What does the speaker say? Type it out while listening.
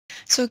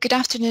So good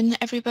afternoon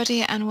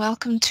everybody, and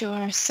welcome to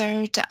our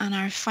third and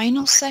our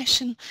final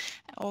session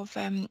of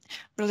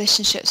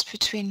relationships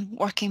between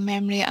working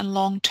memory and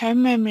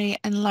long-term memory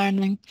in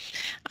learning.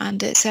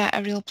 And it's a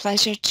real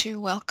pleasure to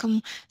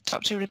welcome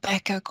Dr.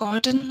 Rebecca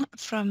Gordon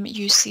from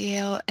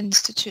UCL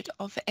Institute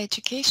of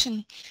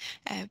Education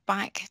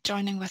back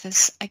joining with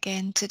us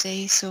again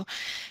today. So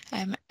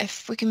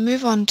if we can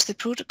move on to the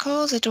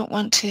protocols, I don't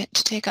want to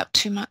take up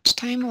too much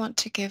time. I want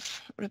to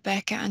give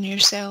Rebecca and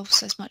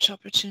yourselves as much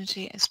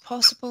opportunity as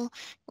possible,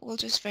 but we'll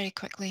just very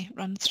quickly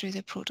run through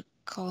the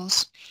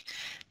protocols.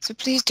 So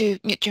please do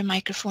mute your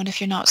microphone if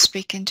you're not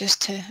speaking,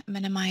 just to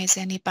minimise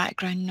any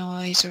background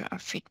noise or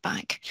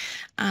feedback.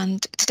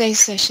 And today's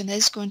session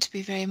is going to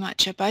be very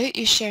much about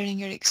you sharing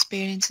your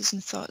experiences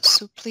and thoughts,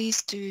 so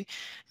please do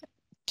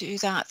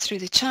that through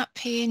the chat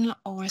pane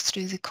or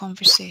through the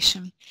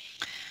conversation.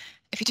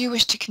 If you do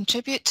wish to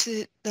contribute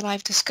to the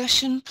live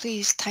discussion,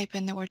 please type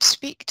in the word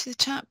speak to the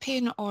chat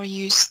pane or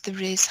use the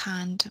raise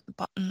hand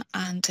button,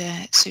 and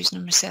Susan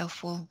and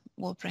myself will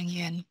bring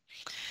you in.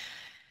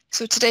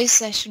 So today's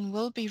session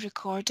will be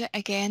recorded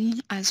again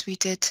as we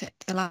did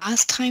the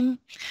last time,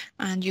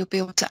 and you'll be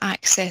able to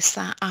access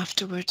that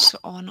afterwards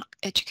on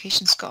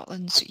Education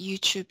Scotland's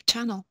YouTube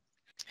channel.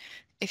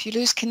 If you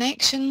lose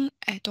connection,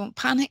 don't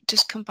panic,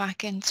 just come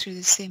back in through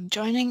the same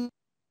joining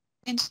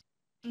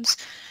instructions,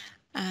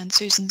 and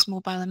Susan's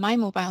mobile and my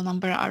mobile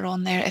number are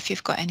on there if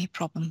you've got any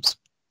problems.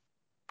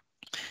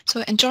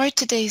 So enjoy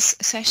today's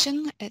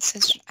session. It's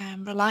as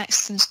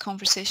relaxed and as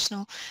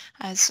conversational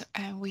as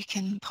we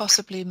can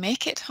possibly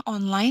make it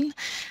online,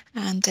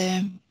 and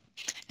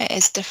it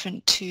is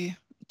different to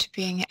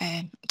being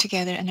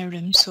together in a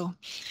room. So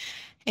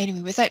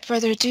anyway, without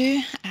further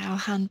ado, I'll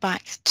hand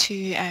back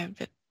to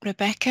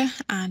Rebecca,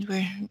 and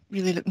we're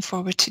really looking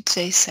forward to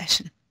today's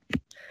session.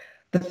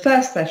 The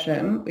first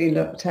session we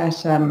looked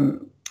at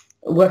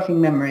working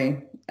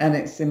memory, and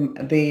it's in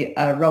the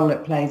role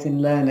it plays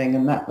in learning,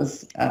 and that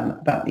was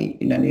about the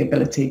the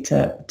ability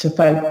to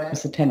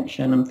focus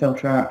attention and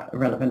filter out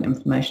irrelevant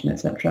information,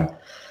 etc.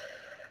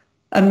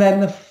 And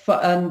then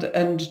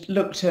and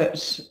looked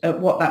at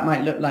what that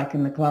might look like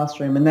in the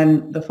classroom. And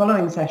then the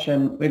following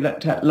session we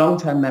looked at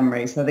long-term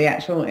memory, so the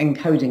actual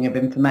encoding of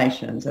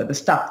information, so the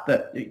stuff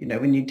that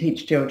when you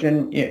teach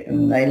children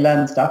and they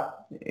learn stuff,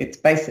 it's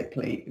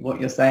basically what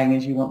you're saying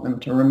is you want them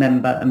to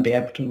remember and be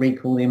able to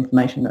recall the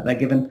information that they're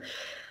given.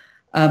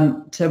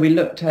 So we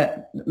looked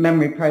at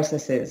memory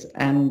processes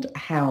and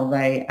how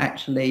they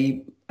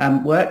actually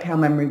work, how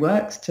memory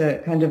works,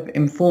 to kind of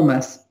inform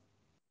us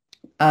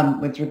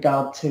with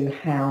regard to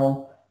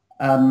how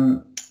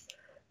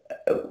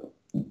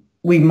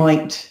we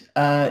might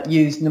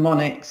use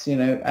mnemonics,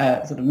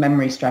 sort of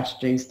memory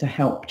strategies to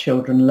help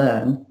children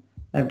learn.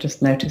 I've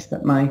just noticed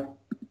that my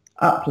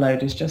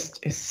upload is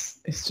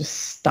just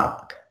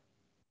stuck,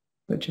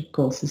 which of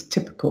course is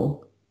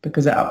typical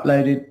because it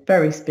uploaded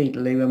very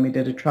speedily when we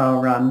did a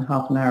trial run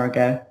half an hour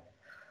ago.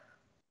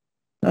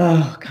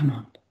 Oh, come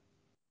on.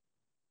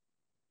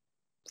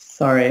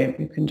 Sorry, if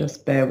you can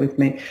just bear with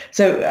me.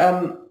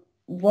 So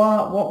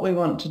what we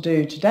want to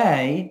do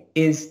today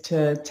is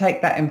to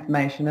take that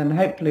information, and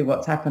hopefully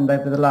what's happened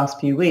over the last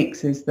few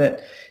weeks is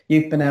that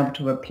you've been able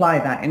to apply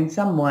that in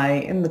some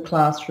way in the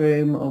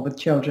classroom or with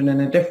children in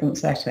a different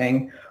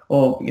setting,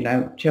 or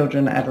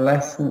children,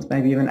 adolescents,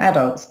 maybe even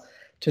adults,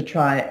 to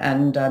try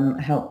and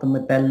help them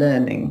with their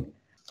learning.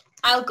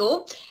 I'll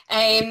go.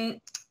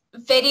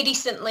 Very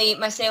recently,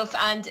 myself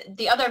and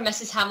the other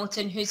Mrs.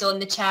 Hamilton, who's on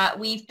the chat,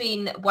 we've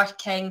been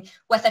working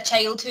with a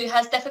child who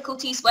has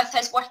difficulties with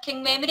his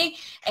working memory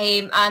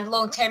and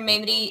long-term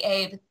memory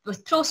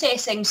with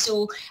processing.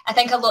 So I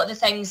think a lot of the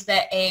things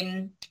that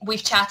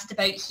we've chatted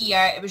about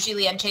here, it was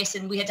really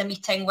interesting. We had a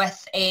meeting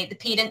with the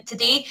parent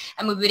today,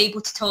 and we were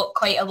able to talk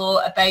quite a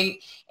lot about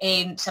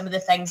some of the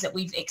things that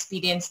we've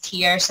experienced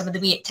here, some of the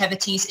wee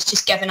activities. It's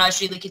just given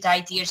us really good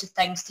ideas of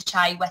things to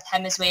try with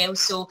him as well.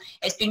 So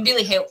it's been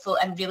really helpful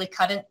and really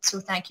current. So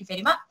thank you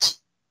very much.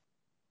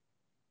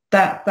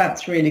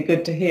 That's really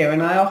good to hear.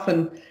 And I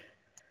often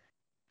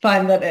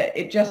find that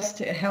it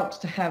helps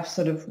to have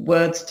sort of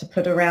words to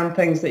put around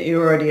things that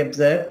you already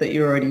observed, that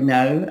you already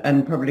know,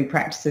 and probably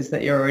practices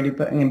that you're already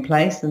putting in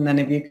place. And then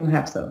if you can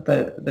have sort of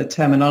the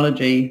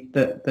terminology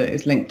that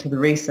is linked to the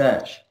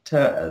research,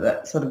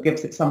 that sort of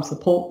gives it some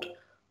support.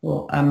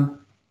 Well,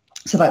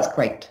 so that's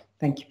great.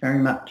 Thank you very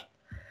much.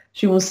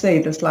 As you will see,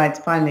 the slides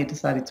finally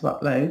decided to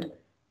upload.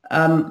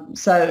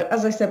 So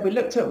as I said, we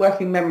looked at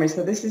working memory.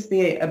 So this is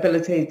the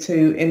ability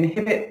to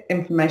inhibit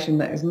information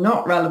that is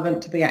not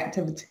relevant to the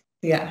activity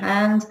at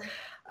hand,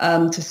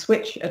 to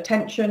switch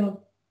attention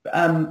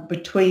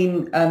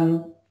between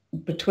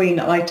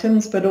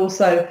items, but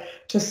also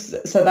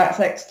so that's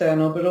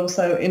external, but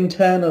also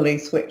internally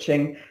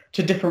switching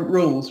to different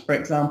rules, for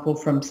example,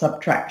 from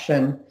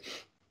subtraction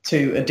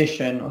to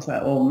addition,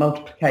 or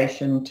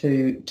multiplication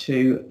to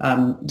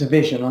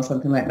division, or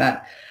something like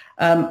that.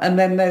 And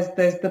then there's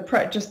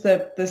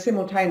the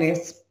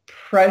simultaneous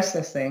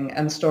processing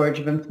and storage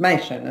of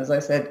information. As I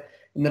said,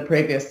 in the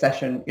previous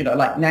session,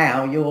 like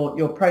now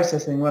you're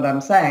processing what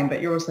I'm saying,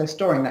 but you're also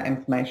storing that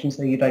information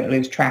so you don't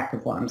lose track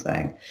of what I'm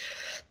saying.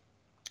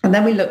 And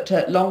then we looked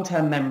at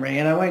long-term memory,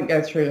 and I won't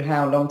go through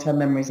how long-term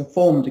memories are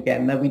formed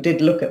again, though we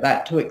did look at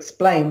that to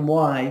explain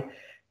why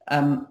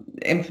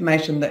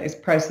information that is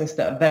processed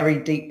at a very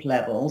deep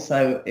level,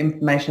 so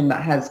information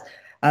that has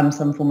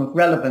some form of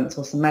relevance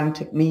or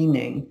semantic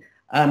meaning,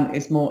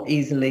 is more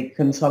easily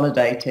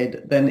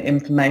consolidated than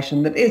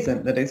information that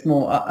isn't, that is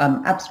more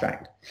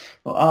abstract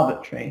or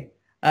arbitrary.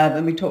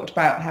 Then we talked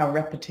about how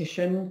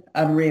repetition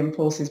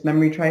reinforces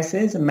memory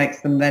traces and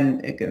makes them then,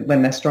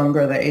 when they're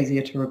stronger, they're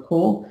easier to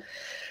recall.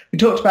 We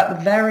talked about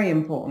the very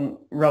important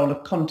role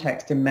of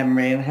context in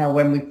memory and how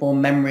when we form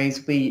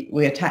memories,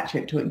 we attach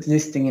it to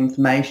existing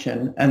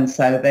information. And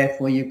so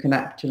therefore you can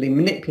actually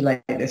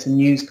manipulate this and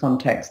use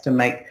context to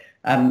make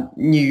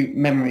new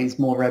memories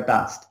more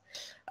robust.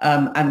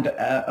 And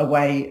a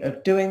way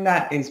of doing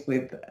that is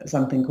with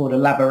something called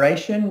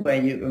elaboration, where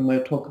and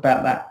we'll talk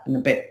about that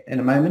in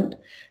a moment.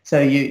 So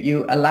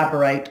you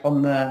elaborate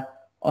on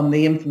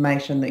the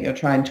information that you're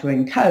trying to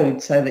encode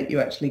so that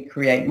you actually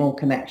create more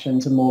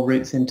connections and more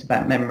routes into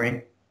that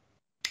memory.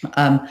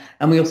 And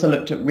we also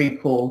looked at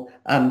recall.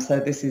 So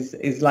this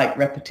is like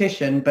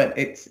repetition, but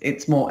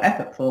it's more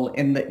effortful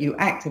in that you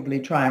actively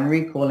try and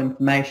recall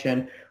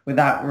information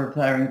without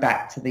referring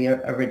back to the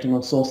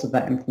original source of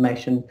that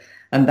information.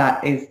 And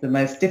that is the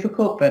most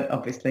difficult, but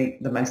obviously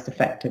the most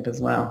effective as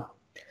well.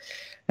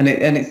 And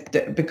it's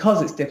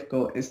because it's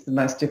difficult, it's the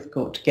most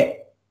difficult to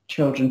get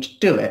children to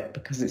do it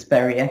because it's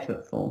very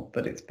effortful,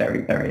 but it's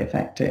very, very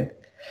effective.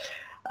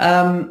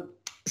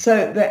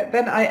 So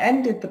then I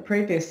ended the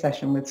previous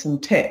session with some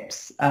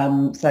tips.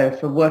 So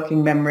for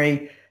working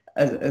memory,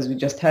 as we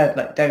just heard,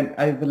 like don't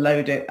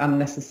overload it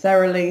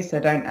unnecessarily. So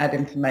don't add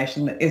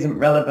information that isn't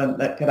relevant,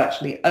 that could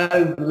actually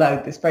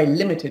overload this very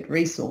limited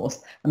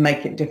resource and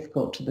make it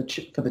difficult for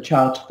the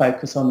child to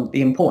focus on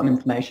the important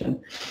information.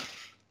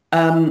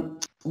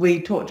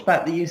 We talked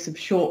about the use of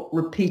short,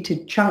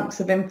 repeated chunks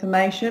of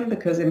information,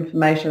 because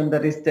information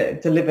that is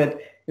delivered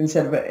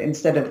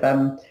instead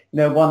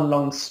of one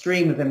long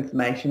stream of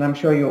information. I'm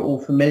sure you're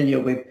all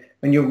familiar with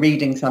when you're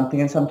reading something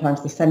and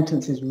sometimes the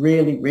sentence is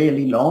really,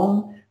 really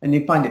long and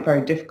you find it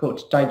very difficult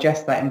to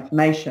digest that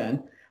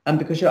information. And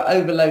because you're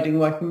overloading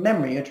working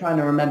memory, you're trying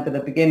to remember the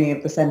beginning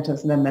of the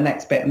sentence and then the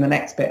next bit and the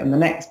next bit and the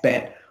next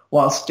bit,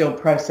 while still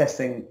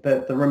processing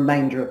the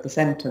remainder of the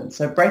sentence.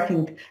 So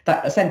breaking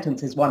that, a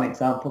sentence is one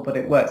example, but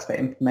it works for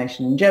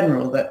information in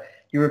general, that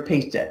you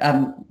repeat it,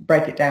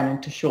 break it down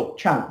into short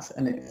chunks,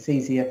 and it's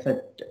easier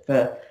for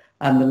the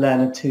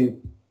learner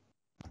to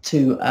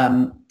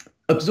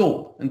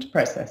absorb and to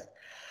process.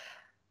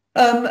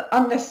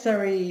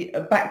 Unnecessary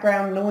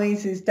background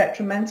noise is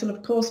detrimental,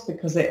 of course,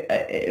 because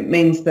it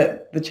means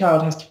that the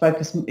child has to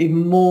focus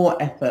even more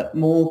effort,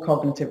 more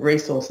cognitive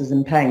resources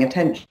in paying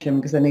attention,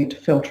 because they need to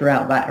filter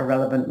out that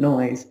irrelevant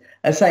noise.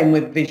 Same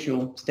with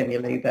visual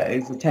stimuli, that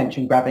is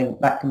attention grabbing,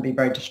 that can be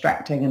very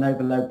distracting and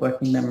overload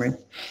working memory.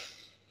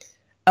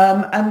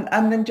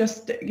 And then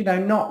just,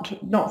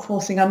 not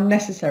forcing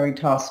unnecessary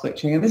task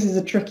switching. And this is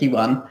a tricky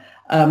one,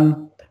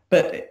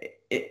 but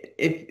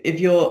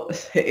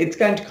it's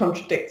going to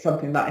contradict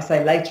something that I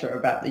say later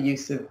about the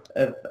use of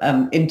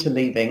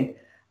interleaving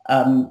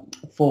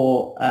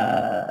for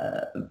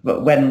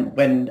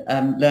when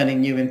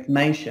learning new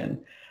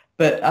information.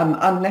 But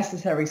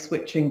unnecessary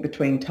switching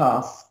between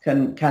tasks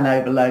can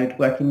overload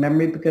working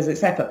memory, because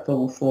it's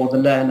effortful for the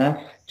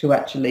learner to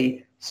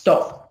actually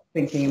stop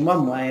thinking in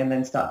one way and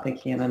then start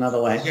thinking in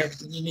another way.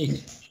 Everything you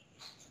need.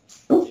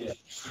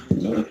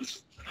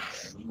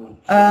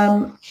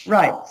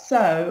 Right,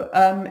 so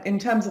in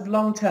terms of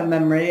long-term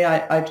memory,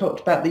 I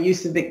talked about the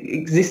use of the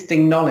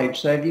existing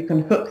knowledge. So if you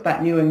can hook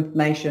that new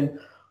information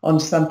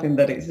onto something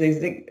that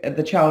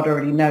the child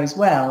already knows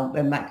well,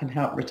 then that can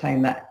help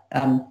retain that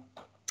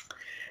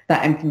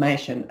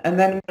information. And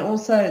then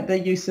also the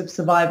use of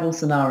survival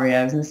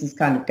scenarios, and this is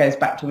goes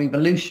back to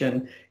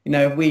evolution.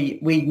 We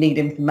need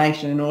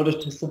information in order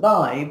to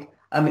survive.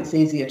 It's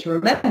easier to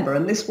remember,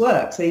 and this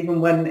works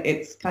even when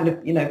it's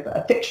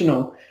a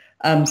fictional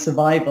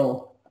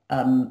survival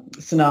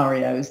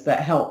scenarios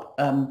that help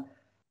a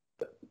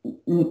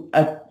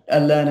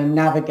learner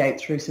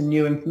navigate through some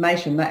new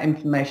information. That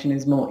information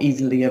is more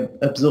easily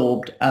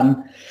absorbed.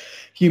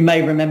 You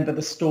may remember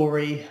the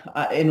story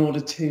in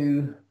order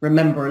to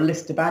remember a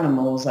list of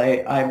animals.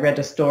 I read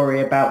a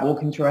story about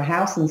walking through a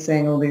house and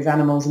seeing all these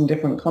animals in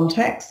different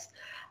contexts.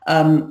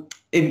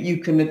 If you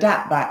can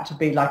adapt that to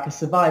be like a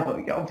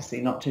survival, obviously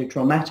not too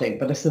traumatic,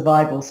 but a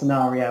survival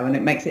scenario, and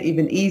it makes it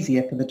even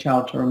easier for the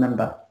child to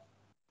remember.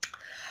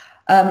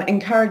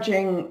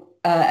 Encouraging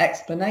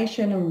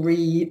explanation and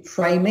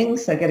reframing,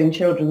 so getting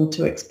children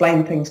to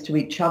explain things to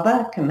each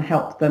other can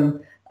help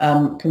them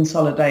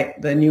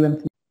consolidate the new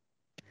information.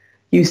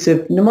 Use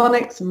of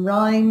mnemonics and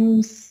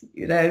rhymes,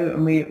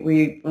 and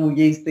we all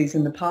used these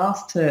in the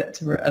past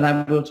and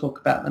I will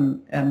talk about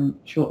them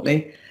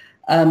shortly.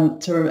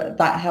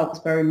 That helps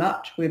very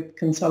much with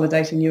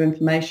consolidating new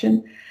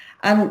information.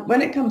 And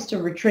when it comes to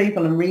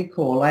retrieval and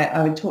recall,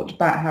 I talked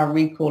about how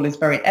recall is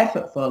very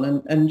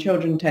effortful, and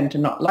children tend to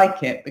not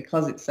like it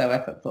because it's so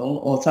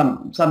effortful, or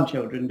some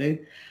children do.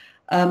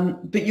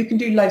 But you can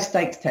do low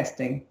stakes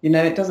testing. You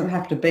know, it doesn't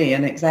have to be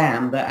an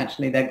exam that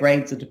actually their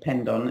grades are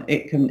depend on.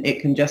 It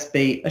can just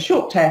be a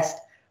short test,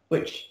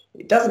 which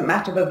it doesn't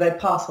matter whether they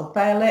pass or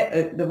fail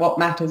it. What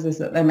matters is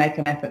that they make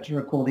an effort to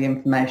recall the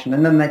information,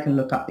 and then they can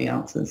look up the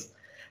answers.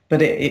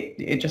 But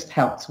it just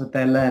helps with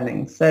their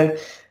learning. So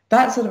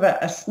that's sort of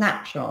a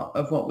snapshot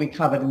of what we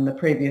covered in the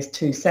previous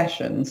 2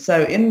 sessions.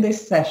 So in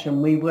this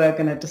session, we were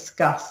going to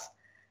discuss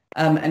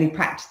any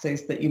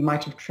practices that you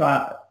might have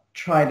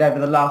tried over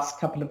the last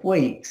couple of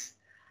weeks,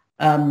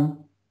 and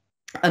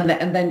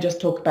then just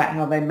talk about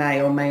how they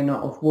may or may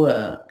not have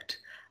worked.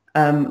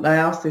 I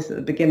asked this at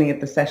the beginning of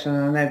the session,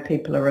 and I know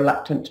people are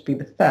reluctant to be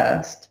the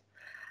first,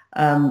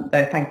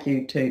 though thank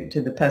you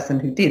to the person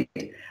who did.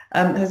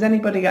 Has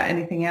anybody got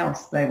anything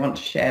else they want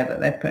to share that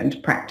they've put into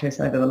practice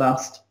over the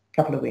last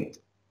couple of weeks?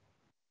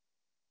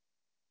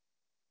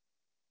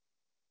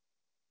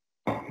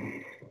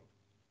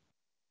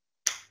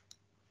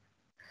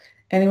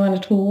 Anyone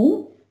at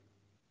all?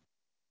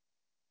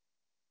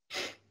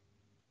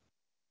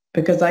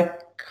 Because I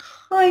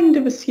kind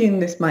of assume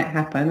this might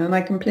happen, and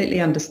I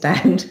completely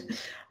understand.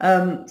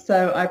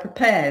 So I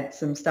prepared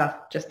some stuff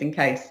just in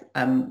case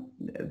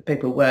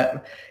people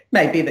were,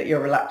 maybe that you're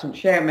reluctant to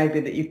share, maybe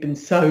that you've been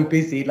so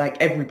busy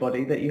like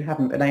everybody that you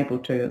haven't been able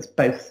to. It's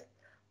both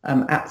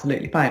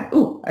absolutely fine.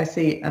 Oh, I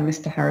see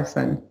Mr.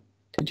 Harrison.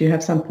 Did you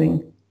have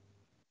something?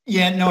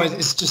 Yeah, no,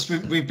 it's just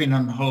we've been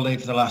on holiday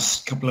for the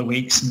last couple of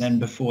weeks, and then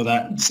before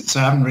that, so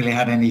I haven't really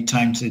had any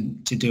time to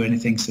do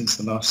anything since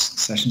the last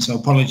session, so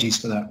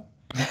apologies for that.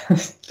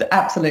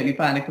 Absolutely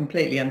fine. I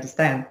completely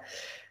understand.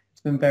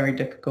 It's been very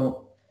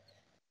difficult.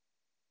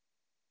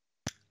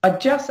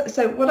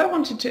 So what I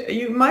wanted to,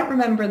 you might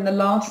remember in the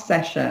last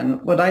session,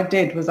 what I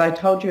did was I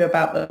told you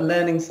about the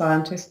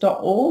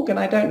learningscientist.org, and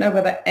I don't know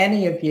whether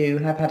any of you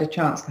have had a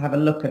chance to have a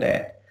look at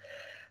it.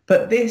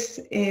 But this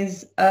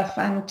is a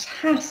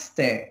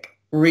fantastic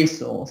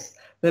resource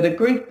that a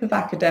group of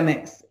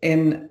academics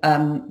in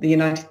the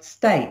United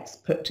States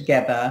put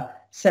together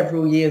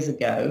several years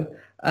ago.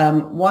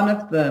 One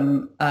of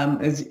them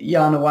is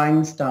Jana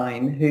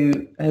Weinstein,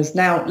 who has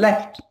now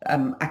left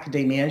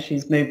academia.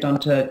 She's moved on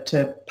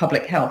to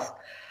public health.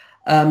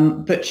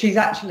 But she's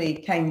actually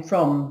came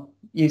from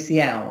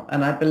UCL,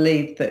 and I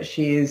believe that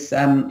she is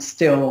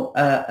still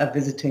a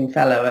visiting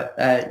fellow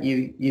at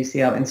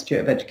UCL Institute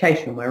of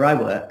Education, where I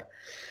work.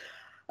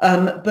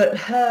 But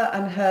her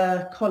and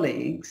her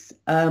colleagues,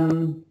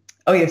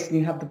 oh yes, and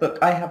you have the book.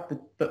 I have the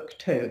book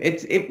too.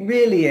 It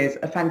really is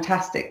a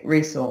fantastic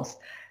resource.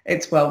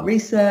 It's well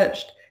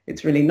researched,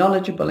 it's really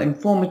knowledgeable,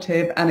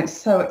 informative, and it's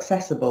so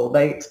accessible.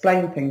 They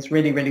explain things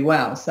really, really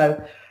well.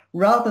 So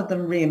rather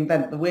than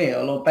reinvent the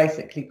wheel or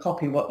basically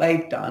copy what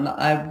they've done,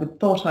 I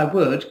thought I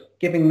would,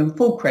 giving them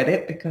full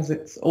credit because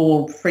it's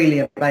all freely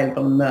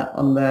available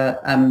on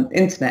the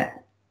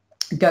internet,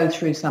 go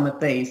through some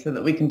of these so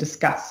that we can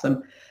discuss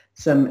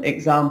some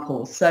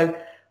examples.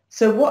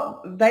 So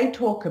what they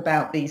talk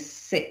about, these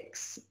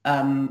 6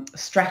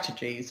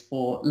 strategies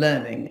for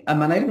learning,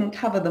 and I didn't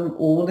cover them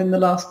all in the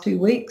last 2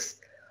 weeks,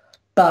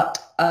 but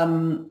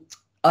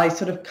I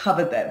sort of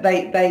covered that.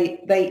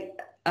 They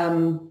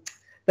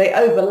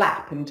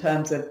overlap in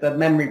terms of the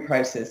memory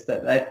processes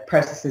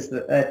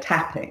that they're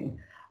tapping.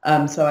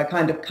 So I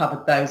kind of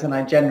covered those, and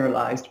I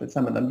generalized with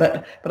some of them,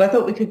 but I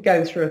thought we could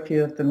go through a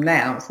few of them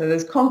now. So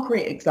there's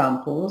concrete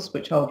examples,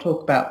 which I'll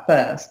talk about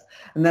first,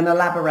 and then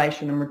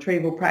elaboration and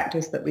retrieval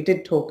practice that we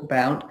did talk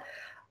about,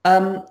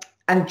 and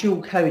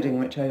dual coding,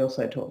 which I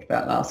also talked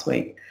about last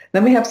week.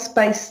 Then we have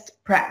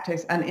spaced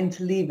practice and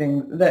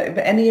interleaving. If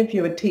any of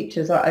you are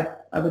teachers, I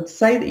would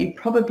say that you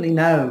probably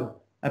know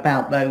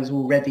about those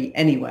already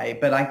anyway,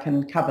 but I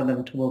can cover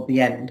them toward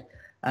the end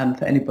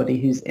for anybody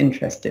who's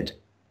interested.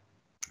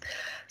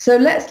 So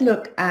let's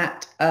look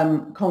at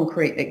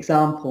concrete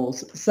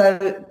examples.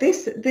 So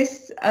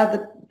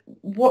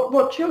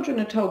what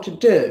children are told to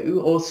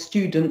do, or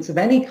students of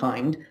any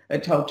kind are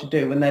told to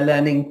do when they're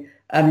learning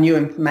new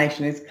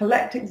information, is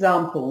collect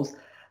examples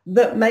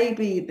that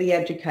maybe the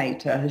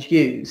educator has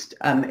used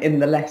in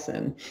the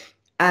lesson,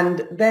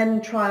 and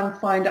then try and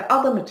find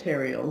other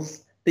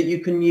materials that you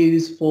can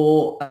use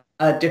for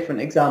different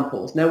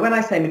examples. Now, when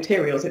I say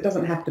materials, it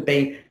doesn't have to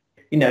be,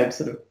 you know,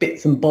 sort of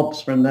bits and bobs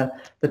from the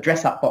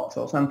dress-up box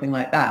or something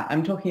like that.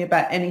 I'm talking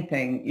about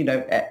anything, you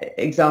know,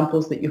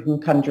 examples that you can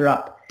conjure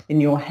up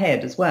in your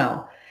head as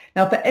well.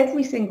 Now, for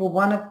every single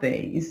one of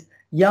these,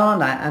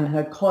 Jana and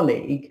her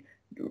colleague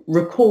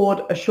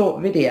record a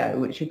short video,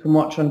 which you can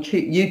watch on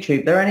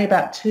YouTube. They're only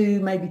about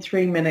 2, maybe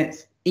 3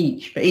 minutes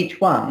each for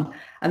each one,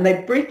 and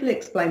they briefly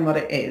explain what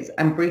it is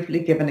and briefly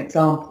give an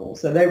example.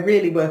 So they're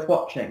really worth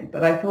watching.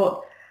 But I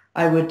thought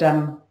I would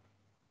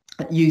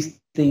use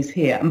these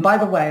here. And by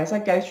the way, as I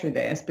go through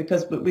this,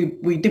 because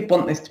we did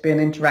want this to be an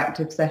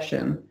interactive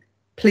session,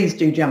 please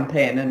do jump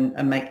in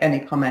and make any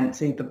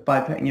comments, either by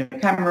putting your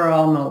camera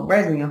on or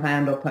raising your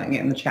hand or putting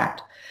it in the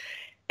chat,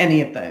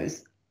 any of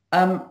those.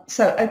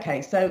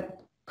 So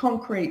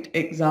concrete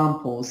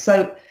examples.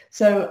 So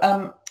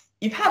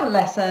you've had a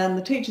lesson,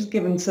 the teacher's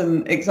given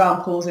some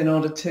examples in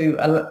order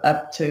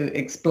to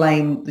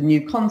explain the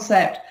new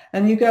concept,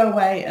 and you go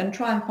away and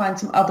try and find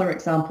some other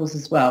examples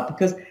as well,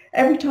 because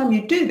every time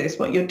you do this,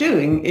 what you're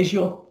doing is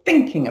you're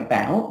thinking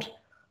about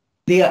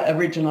the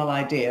original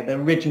idea, the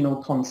original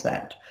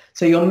concept.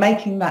 So you're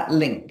making that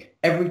link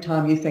every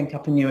time you think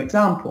up a new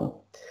example.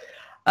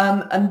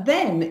 And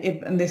then,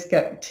 and this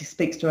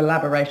speaks to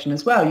elaboration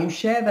as well, you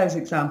share those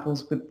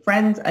examples with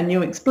friends and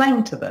you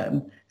explain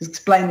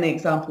the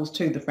examples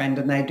to the friend,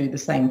 and they do the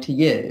same to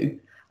you.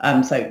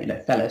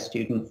 So, fellow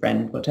student,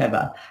 friend,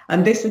 whatever.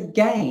 And this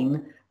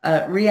again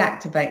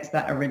reactivates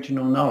that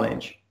original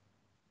knowledge.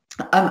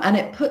 And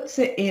it puts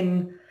it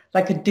in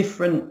like a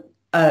different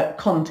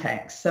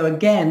context. So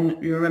again,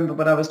 you remember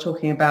what I was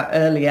talking about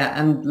earlier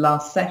and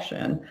last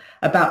session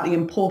about the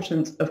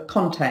importance of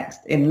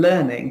context in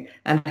learning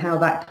and how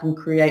that can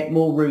create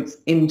more roots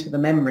into the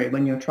memory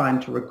when you're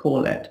trying to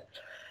recall it.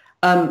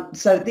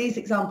 So these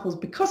examples,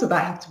 because of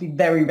that, have to be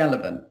very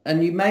relevant.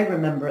 And you may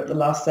remember at the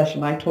last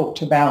session I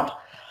talked about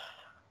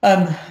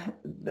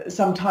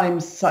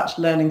sometimes such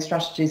learning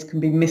strategies can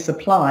be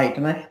misapplied.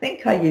 And I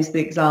think I used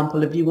the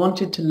example of you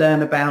wanted to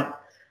learn about,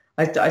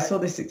 I saw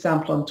this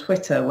example on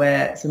Twitter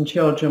where some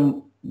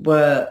children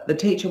the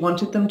teacher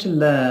wanted them to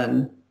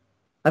learn,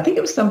 I think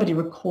it was somebody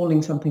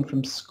recalling something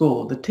from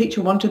school. The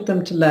teacher wanted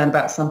them to learn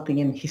about something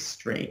in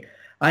history.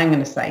 I'm going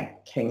to say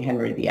King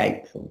Henry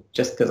VIII,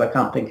 just because I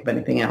can't think of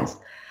anything else.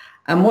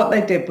 And what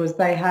they did was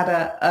they had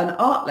an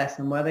art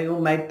lesson where they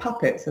all made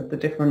puppets of the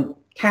different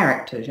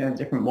characters,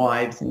 different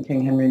wives in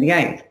King Henry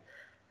VIII.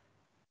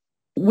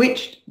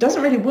 Which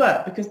doesn't really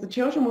work because the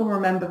children will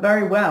remember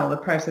very well the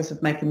process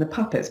of making the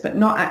puppets, but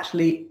not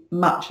actually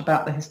much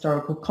about the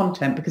historical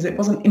content because it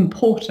wasn't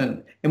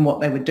important in what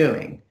they were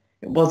doing.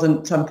 It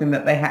wasn't something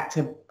that they had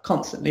to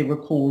constantly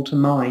recall to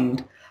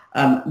mind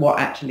what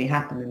actually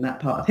happened in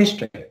that part of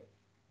history.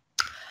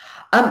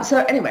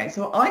 So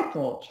I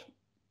thought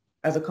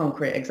as a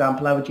concrete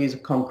example, I would use a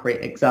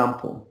concrete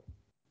example.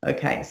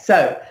 Okay,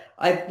 so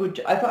I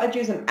thought I'd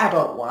use an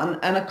adult one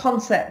and a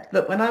concept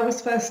that when I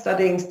was first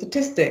studying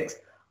statistics,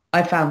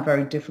 I found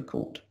very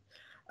difficult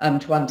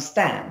to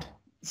understand.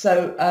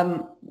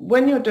 So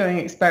when you're doing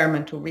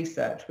experimental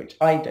research, which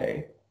I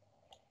do,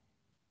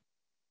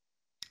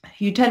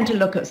 you tend to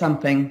look at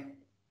something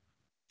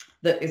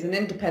that is an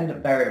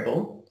independent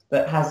variable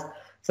that has,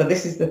 so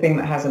this is the thing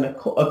that has a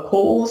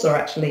cause or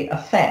actually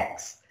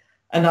affects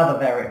another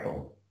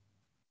variable,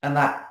 and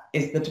that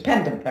is the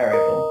dependent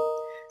variable.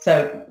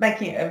 So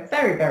making it a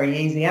very, very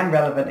easy and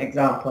relevant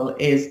example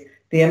is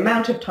the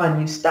amount of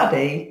time you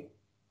study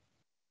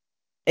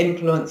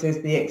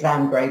influences the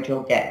exam grade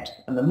you'll get.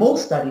 And the more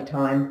study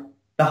time,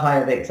 the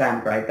higher the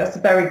exam grade. That's a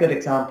very good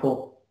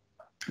example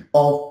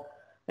of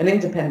an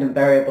independent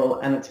variable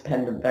and a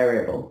dependent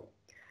variable.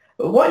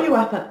 But what you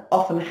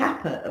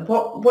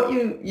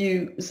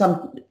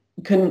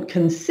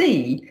can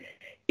see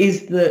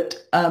is that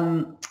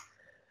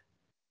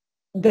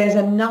there's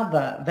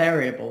another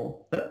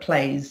variable that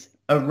plays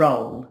a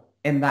role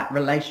in that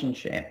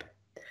relationship.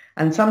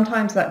 And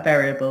sometimes that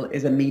variable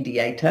is a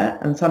mediator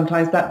and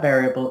sometimes that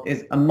variable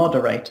is a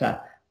moderator.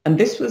 And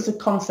this was a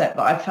concept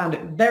that I found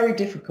it very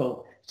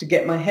difficult to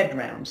get my head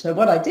around. So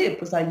what I did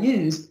was I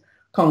used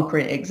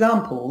concrete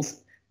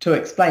examples to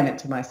explain it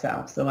to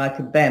myself so I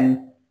could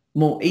then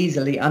more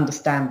easily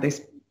understand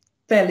this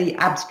fairly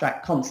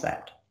abstract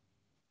concept.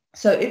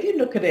 So if you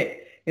look at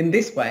it in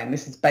this way, and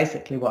this is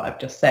basically what I've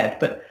just said,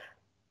 but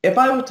if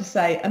I were to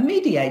say a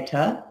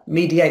mediator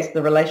mediates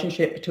the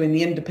relationship between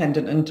the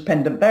independent and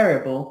dependent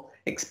variable,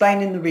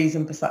 explaining the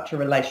reason for such a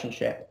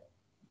relationship.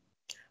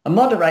 A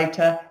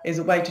moderator is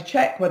a way to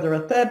check whether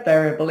a third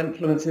variable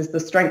influences the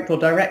strength or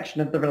direction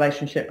of the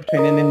relationship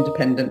between an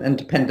independent and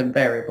dependent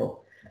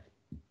variable.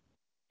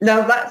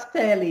 Now that's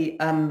fairly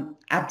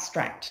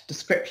abstract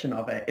description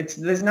of it.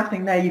 There's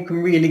nothing there you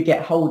can really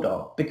get hold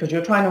of because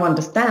you're trying to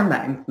understand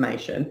that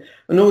information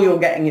and all you're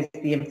getting is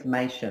the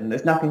information.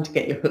 There's nothing to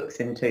get your hooks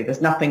into.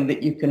 There's nothing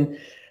that you can,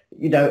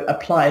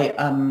 apply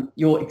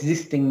your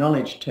existing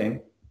knowledge to.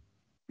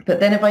 But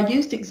then if I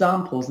used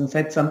examples and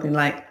said something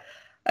like,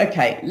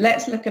 okay,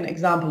 let's look at an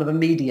example of a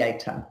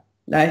mediator.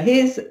 Now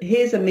here's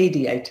a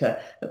mediator.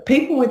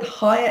 People with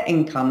higher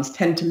incomes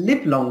tend to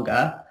live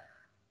longer,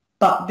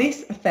 but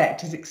this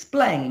effect is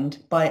explained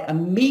by a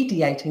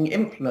mediating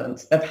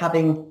influence of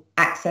having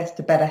access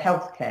to better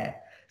healthcare.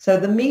 So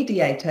the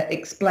mediator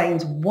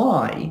explains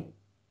why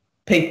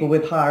people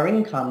with higher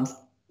incomes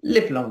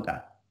live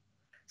longer.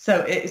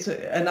 So it's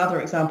another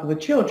example with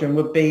children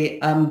would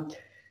be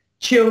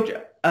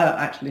children.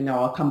 Actually, no,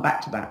 I'll come back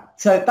to that.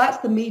 So that's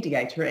the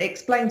mediator. It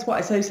explains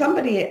why. So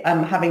somebody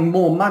having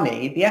more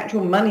money, the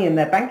actual money in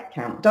their bank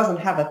account doesn't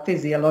have a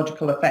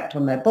physiological effect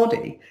on their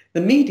body.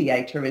 The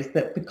mediator is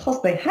that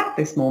because they have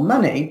this more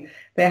money,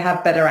 they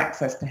have better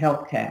access to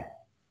healthcare.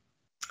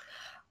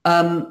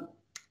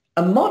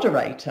 A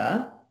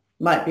moderator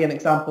might be an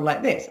example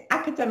like this.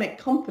 academic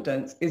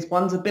confidence is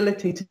one's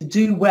ability to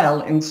do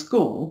well in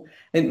school.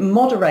 It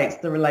moderates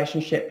the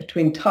relationship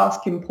between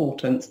task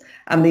importance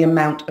and the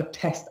amount of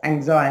test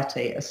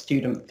anxiety a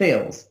student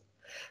feels.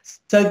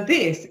 So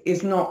this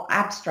is not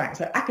abstract.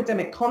 So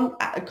academic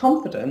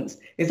confidence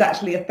is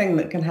actually a thing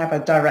that can have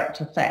a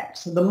direct effect.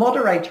 So the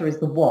moderator is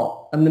the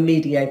what and the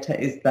mediator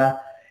is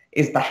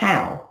the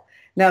how.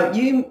 Now,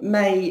 you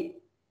may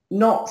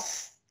not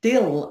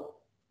still,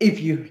 if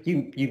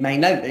you may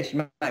know this,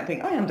 you might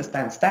think, I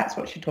understand stats,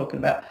 what's she talking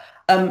about?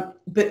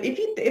 But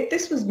if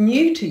this was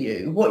new to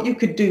you, what you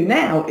could do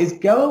now is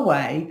go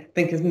away,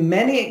 think as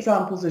many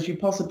examples as you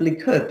possibly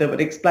could that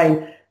would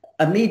explain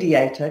a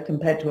mediator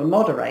compared to a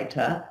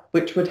moderator,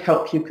 which would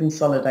help you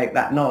consolidate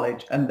that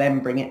knowledge and then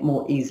bring it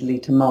more easily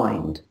to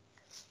mind.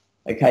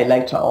 Okay,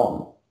 later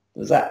on.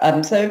 Was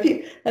that, so if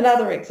you,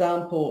 another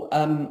example,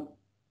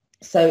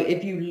 so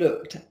if you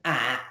looked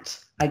at,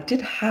 I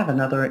did have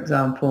another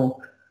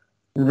example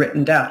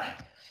written down.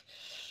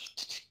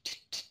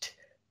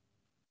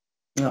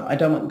 No, I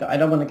don't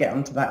want to get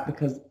onto that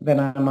because then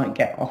I might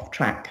get off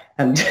track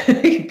and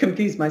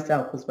confuse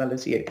myself as well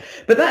as you.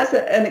 But that's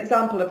an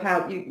example of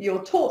how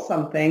you're taught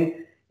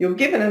something, you're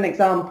given an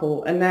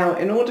example, and now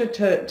in order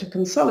to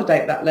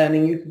consolidate that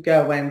learning, you could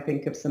go away and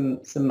think of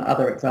some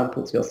other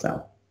examples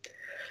yourself.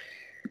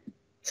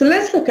 So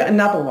let's look at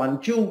another one,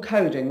 dual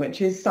coding,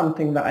 which is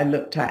something that I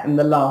looked at in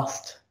the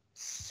last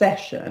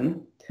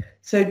session.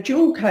 So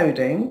dual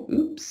coding,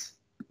 oops.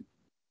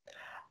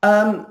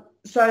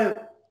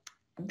 So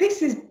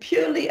this is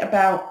purely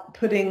about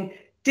putting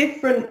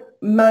different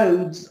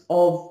modes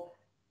of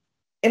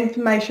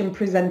information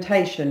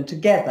presentation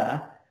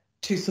together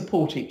to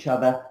support each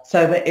other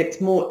so that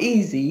it's more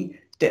easy.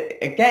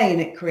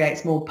 Again, it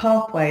creates more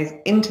pathways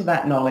into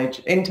that knowledge,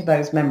 into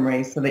those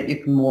memories, so that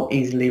you can more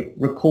easily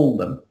recall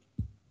them.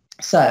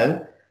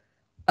 So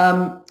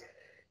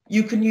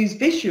you can use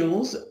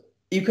visuals.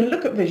 You can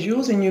look at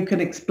visuals and you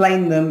can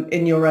explain them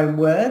in your own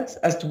words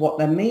as to what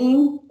they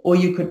mean, or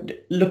you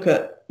could look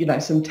at, you know,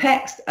 some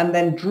text and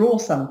then draw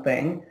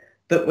something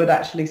that would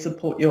actually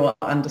support your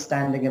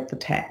understanding of the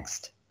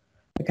text.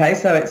 Okay,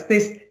 so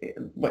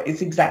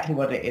it's exactly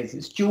what it is.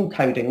 It's dual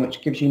coding,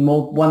 which gives you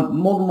more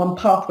than one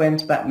pathway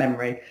into that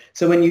memory.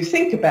 So when you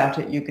think about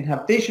it, you can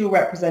have visual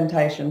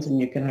representations and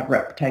you can have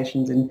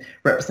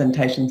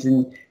representations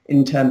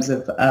in terms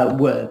of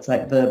words,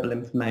 like verbal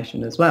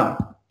information as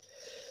well.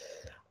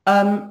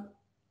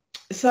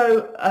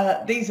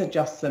 So these are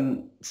just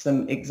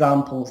some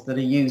examples that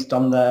are used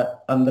on the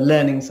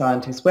Learning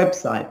Scientist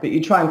website, but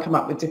you try and come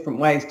up with different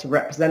ways to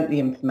represent the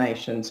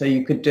information. So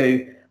you could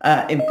do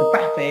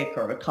infographic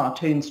or a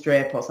cartoon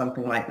strip or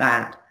something like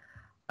that.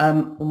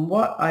 And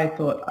what I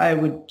thought I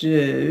would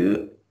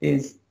do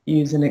is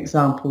use an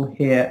example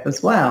here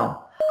as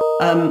well.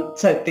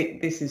 So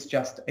this is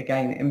just,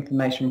 again,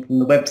 information from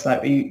the website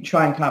where you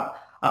try and come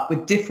up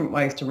with different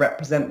ways to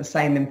represent the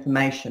same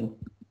information.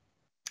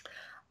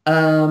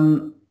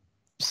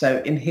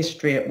 So in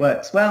history it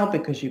works well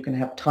because you can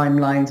have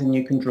timelines and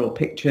you can draw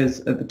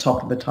pictures at the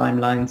top of the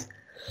timelines.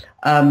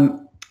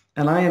 And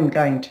I am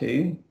going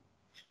to,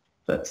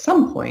 at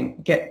some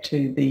point, get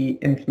to the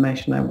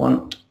information I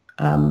want.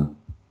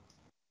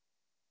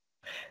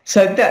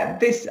 So that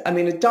this, I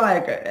mean, a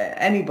diagram,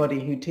 anybody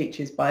who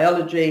teaches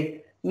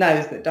biology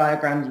knows that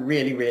diagrams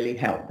really, really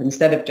help.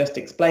 Instead of just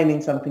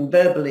explaining something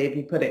verbally, if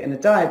you put it in a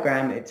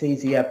diagram, it's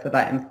easier for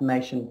that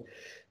information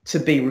to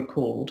be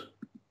recalled.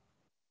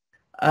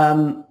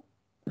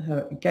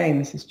 Again,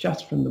 this is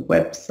just from the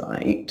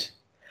website.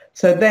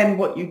 So then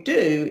what you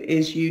do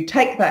is you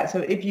take that. So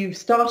if you've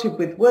started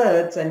with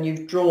words and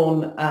you've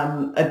drawn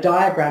a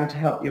diagram to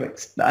help you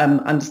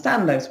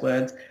understand those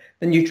words,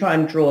 then you try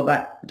and draw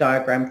that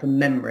diagram from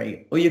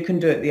memory. Or you can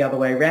do it the other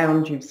way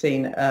around. You've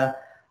seen a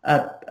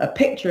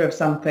picture of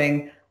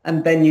something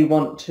and then you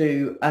want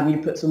to, you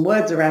put some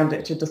words around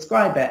it to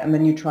describe it, and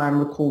then you try and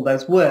recall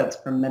those words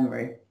from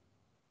memory.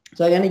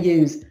 So I'm going to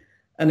use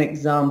an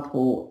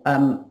example,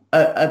 an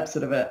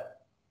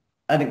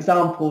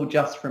example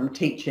just from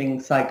teaching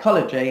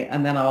psychology,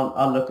 and then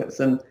I'll look at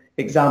some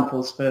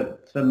examples for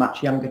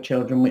much younger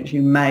children, which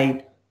you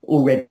may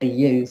already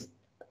use.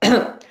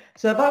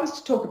 So if I was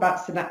to talk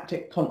about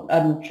synaptic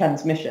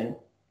transmission,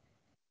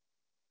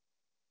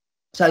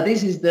 so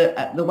this is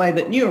the way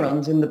that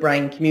neurons in the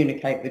brain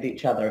communicate with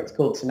each other. It's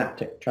called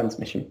synaptic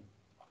transmission.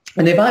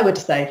 And if I were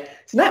to say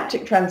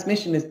synaptic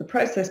transmission is the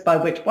process by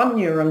which one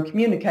neuron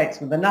communicates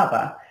with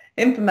another,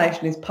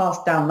 information is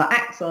passed down the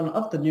axon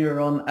of the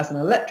neuron as an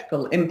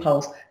electrical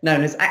impulse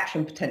known as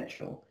action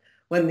potential.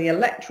 When the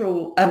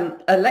electrical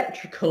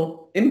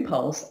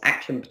impulse,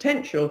 action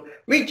potential,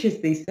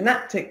 reaches the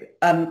synaptic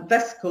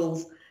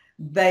vesicles,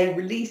 they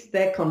release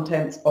their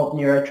contents of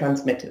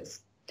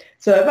neurotransmitters.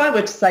 So if I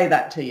were to say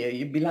that to you,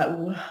 you'd be like,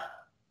 whoa.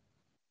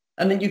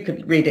 And then you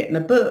could read it in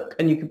a book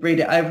and you could read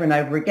it over and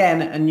over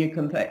again, and you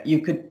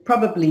could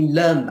probably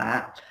learn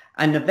that,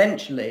 and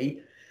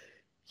eventually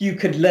you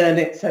could learn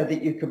it so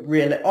that you could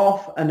reel it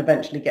off and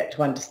eventually get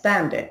to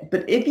understand it.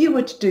 But if you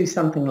were to do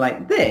something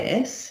like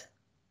this,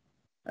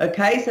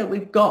 Okay, so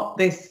we've got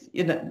this,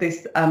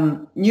 this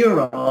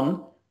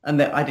neuron, and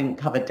that I didn't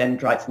cover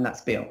dendrites in that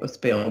spiel,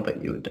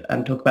 but you would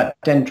talk about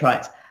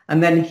dendrites.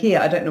 And then here,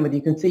 I don't know whether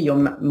you can see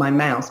my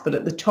mouse, but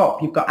at the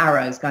top, you've got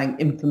arrows going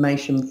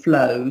information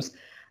flows.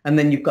 And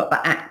then you've got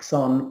the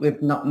axon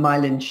with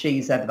myelin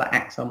sheaths over the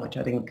axon, which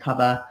I didn't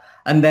cover.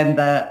 And then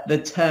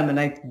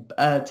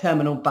the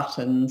terminal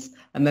buttons,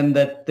 and then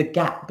the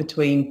gap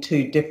between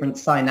two different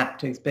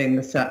synapses being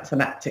the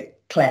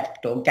synaptic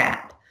cleft or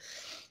gap.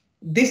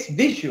 This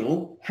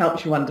visual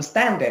helps you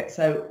understand it.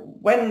 So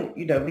when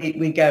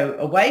we go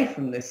away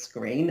from this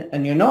screen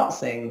and you're not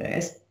seeing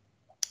this,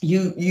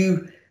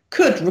 you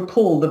could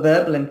recall the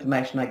verbal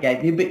information I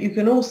gave you, but you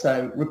can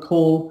also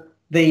recall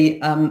the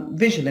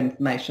visual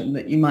information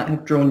that you might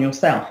have drawn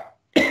yourself.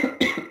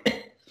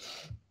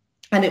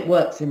 And it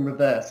works in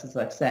reverse, as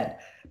I've said.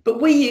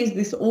 But we use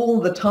this all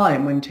the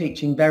time when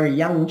teaching very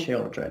young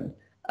children.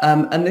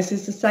 And this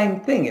is the same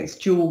thing. It's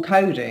dual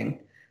coding.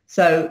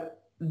 So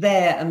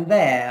there and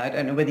there, I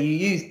don't know whether you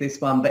use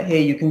this one, but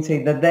here you can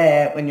see the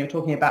there, when you're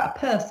talking about a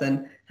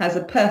person, has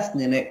a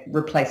person in it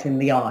replacing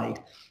the I.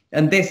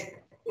 And this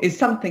is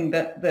something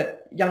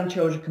that young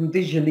children can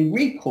visually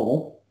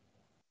recall,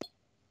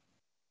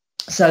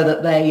 so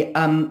that they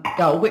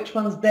go, which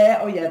one's there?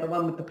 Oh yeah, the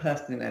one with the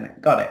person in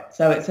it. Got it.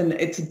 So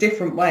it's a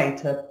different way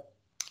to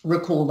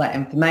recall that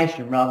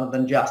information, rather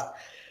than just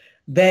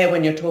there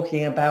when you're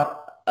talking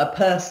about a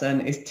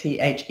person is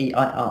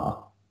THEIR.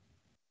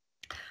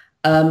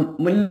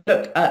 We'll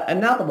look at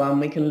another one.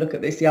 We can look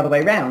at this the other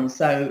way around.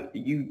 So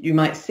you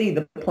might see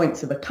the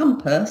points of a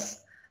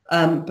compass,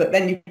 but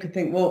then you could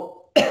think, well,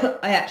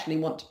 I actually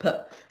want to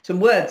put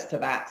some words to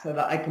that so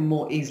that I can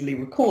more easily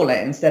recall it,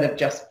 instead of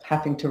just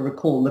having to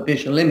recall the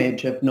visual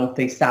image of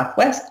northeast,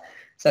 southwest.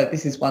 So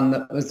this is one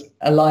that was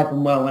alive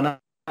and well when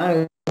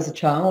I was a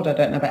child. I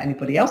don't know about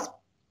anybody else.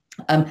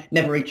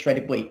 Never eat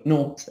shredded wheat,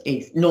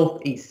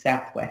 northeast,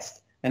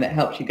 southwest. And it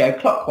helps you go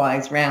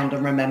clockwise round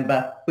and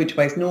remember which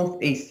way is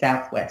north, east,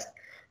 southwest.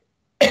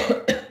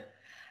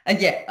 And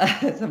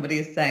yeah, somebody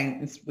is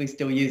saying we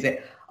still use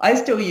it. I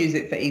still use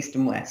it for east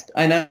and west.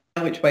 I know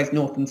which way is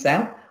north and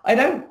south. I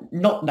don't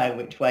not know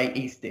which way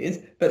east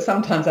is, but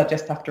sometimes I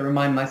just have to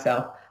remind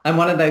myself. I'm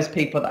one of those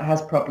people that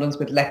has problems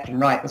with left and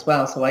right as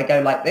well. So I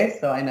go like this,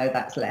 so I know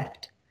that's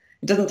left.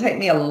 It doesn't take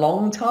me a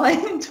long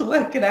time to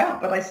work it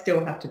out, but I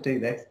still have to do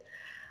this.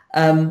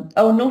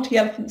 Oh, naughty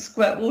elephant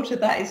squirt water.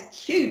 That is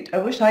cute. I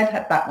wish I'd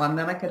had that one.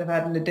 Then I could have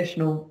had an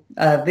additional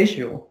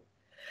visual.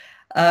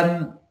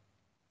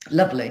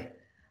 Lovely.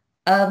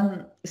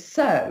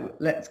 So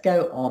let's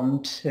go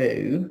on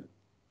to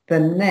the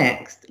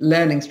next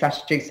learning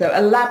strategy. So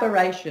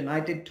elaboration.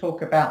 I did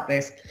talk about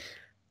this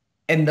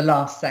in the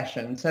last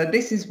session. So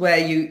this is where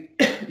you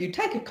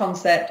take a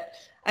concept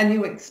and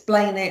you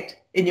explain it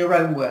in your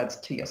own words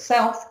to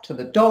yourself, to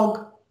the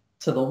dog,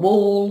 to the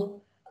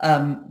wall,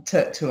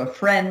 to a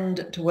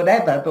friend, to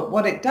whatever. But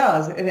what it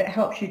does is it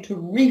helps you to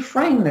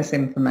reframe this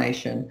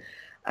information.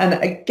 And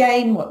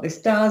again, what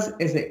this does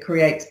is it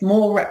creates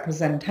more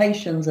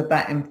representations of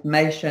that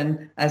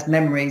information as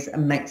memories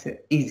and makes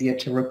it easier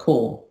to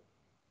recall.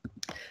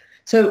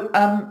 So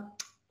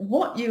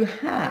what you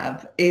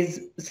have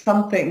is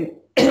something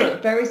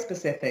very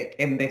specific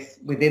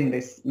within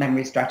this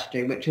memory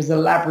strategy, which is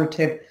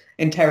elaborative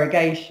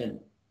interrogation.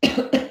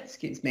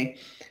 Excuse me.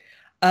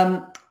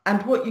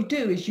 And what you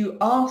do is you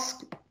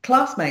ask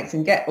classmates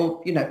and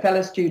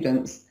fellow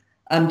students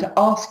to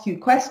ask you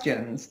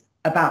questions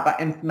about that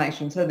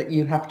information, so that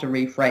you have to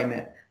reframe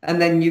it, and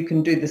then you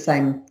can do the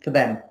same for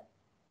them.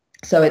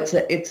 So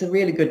it's a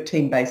really good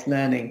team-based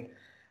learning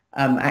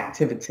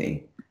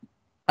activity.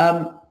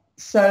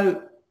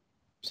 So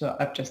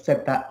I've just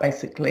said that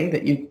basically,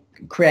 that you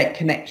create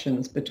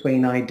connections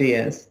between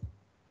ideas.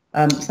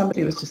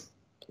 Somebody was just,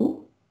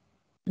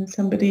 did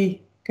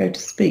somebody go to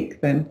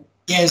speak then?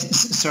 Yes,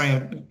 sorry,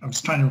 I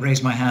was trying to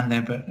raise my hand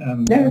there, but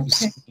no,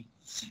 okay.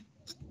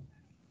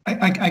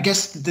 I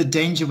guess the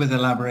danger with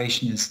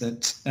elaboration is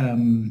that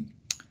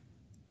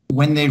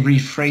when they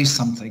rephrase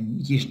something,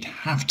 you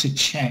have to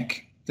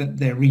check that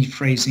they're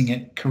rephrasing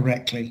it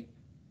correctly,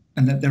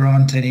 and that there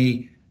aren't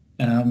any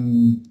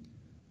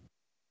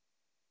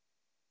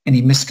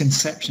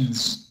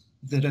misconceptions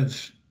that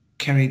have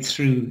carried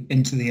through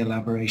into the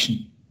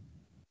elaboration.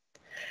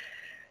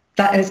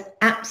 That is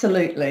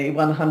absolutely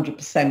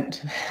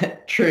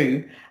 100%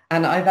 true.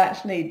 And I've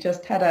actually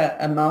just had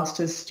a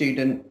master's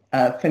student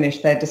finish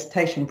their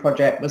dissertation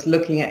project, was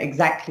looking at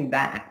exactly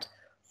that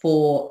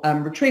for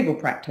retrieval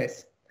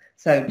practice.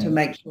 So to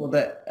make sure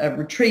that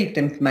retrieved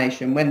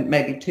information, when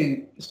maybe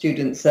two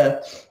students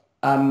are,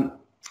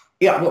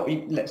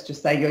 let's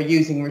just say you're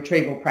using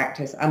retrieval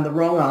practice and the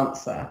wrong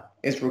answer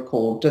is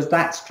recalled, does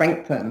that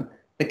strengthen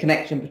the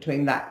connection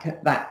between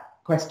that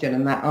question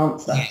and that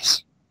answer?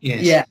 Yes.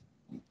 Yes. Yeah.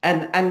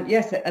 And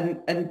yes,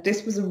 and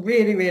this was a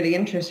really, really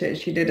interesting.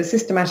 She did a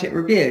systematic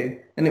review,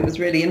 and it was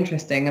really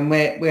interesting. And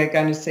we're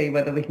going to see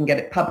whether we can get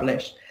it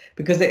published,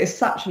 because it is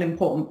such an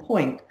important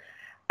point.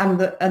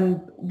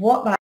 And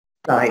what that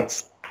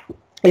highlights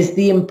is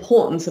the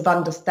importance of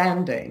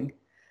understanding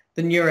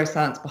the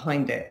neuroscience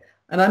behind it.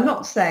 And I'm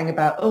not saying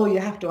about, oh, you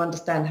have to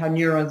understand how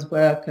neurons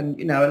work and,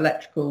 you know,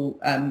 electrical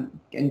and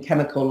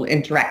chemical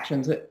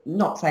interactions. I'm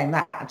not saying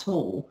that at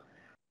all.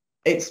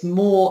 It's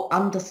more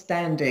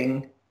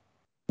understanding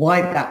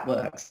why that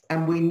works.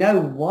 And we know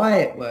why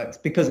it works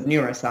because of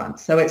neuroscience.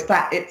 So it's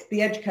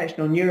the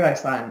educational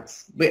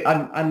neuroscience.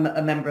 I'm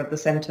a member of the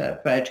Centre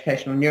for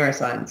Educational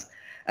Neuroscience.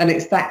 And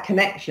it's that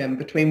connection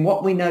between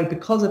what we know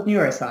because of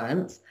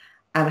neuroscience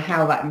and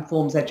how that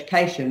informs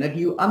education. If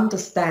you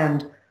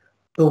understand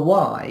the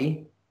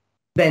why,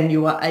 then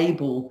you are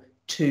able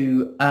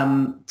to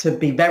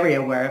be very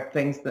aware of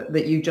things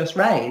that you just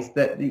raised,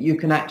 that you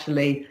can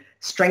actually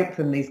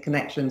strengthen these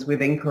connections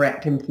with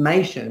incorrect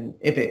information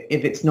if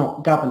it's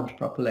not governed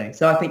properly.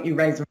 So I think you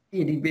raise a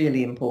really,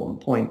 really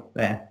important point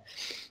there.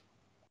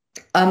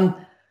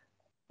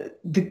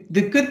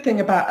 The good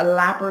thing about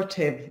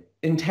elaborative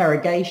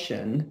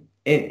interrogation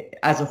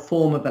as a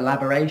form of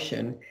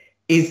elaboration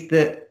is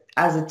that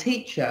as a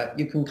teacher,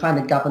 you can kind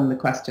of govern the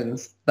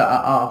questions that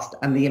are asked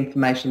and the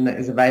information that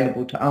is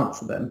available to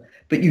answer them,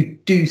 but you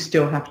do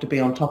still have to be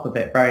on top of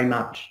it very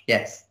much,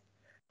 yes,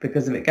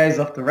 because if it goes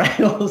off the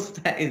rails,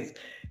 that is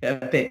a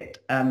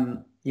bit,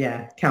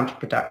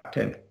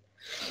 counterproductive.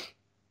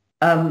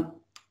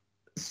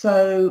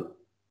 So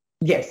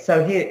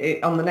here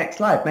on the next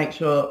slide, make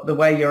sure the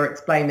way you're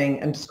explaining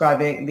and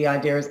describing the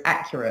idea is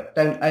accurate.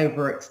 Don't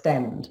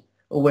overextend.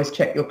 Always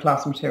check your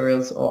class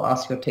materials or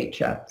ask your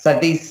teacher. So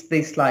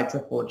these slides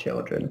are for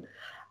children.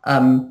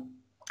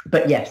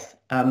 But yes,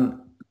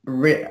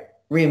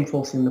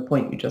 reinforcing the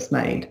point you just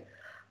made.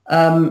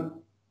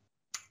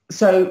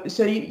 So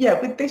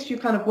with this, you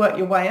kind of work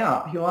your way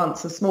up. You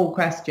answer small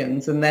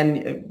questions and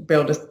then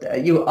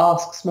you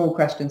ask small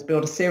questions,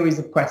 build a series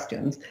of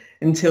questions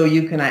until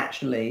you can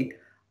actually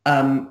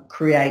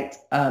create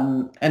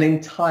an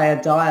entire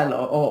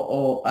dialogue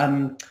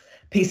or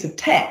piece of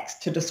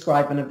text to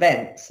describe an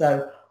event.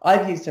 So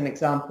I've used an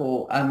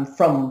example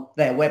from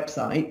their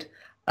website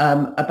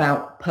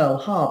about Pearl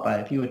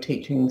Harbor. If you were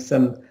teaching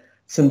some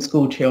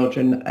school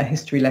children a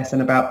history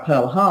lesson about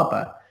Pearl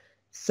Harbor.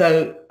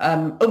 So,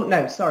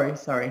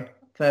 sorry.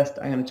 First,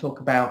 I'm going to talk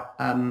about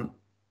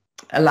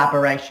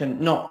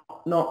elaboration, not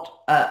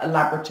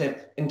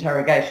elaborative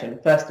interrogation.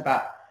 First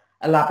about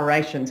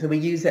elaboration. So we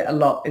use it a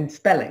lot in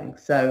spelling.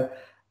 So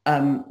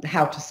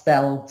how to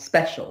spell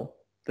special.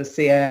 The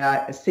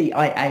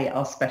CIA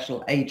are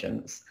special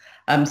agents.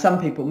 Some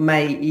people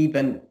may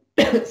even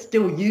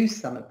still use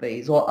some of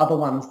these or other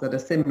ones that are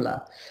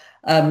similar.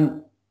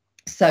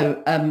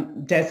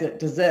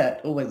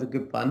 Desert, always a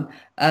good one.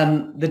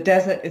 The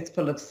desert is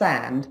full of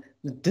sand.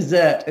 The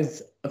dessert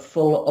is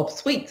full of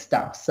sweet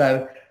stuff.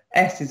 So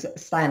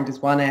sand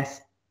is one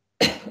S,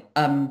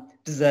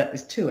 dessert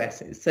is two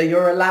S's. So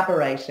you're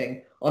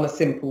elaborating on a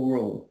simple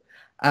rule.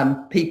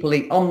 People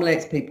eat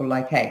omelettes, people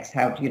like eggs,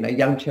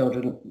 young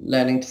children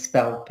learning to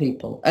spell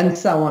people, and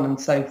so on and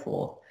so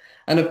forth.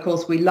 And of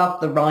course, we love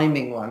the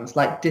rhyming ones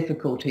like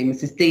difficulty,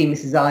 Mrs. D,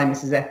 Mrs. I,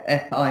 Mrs.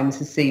 F.I,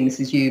 Mrs. C,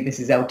 Mrs. U,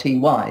 Mrs.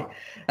 L.T.Y.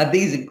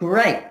 These are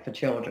great for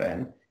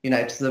children,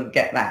 to sort of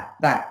get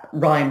that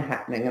rhyme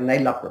happening, and they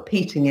love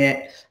repeating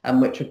it,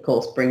 which of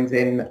course brings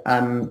in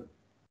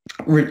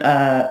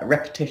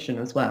repetition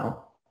as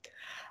well.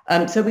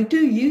 So we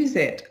do use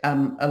it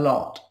a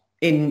lot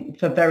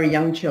for very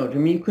young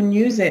children. You can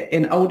use it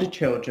in older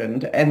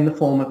children in the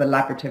form of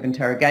elaborative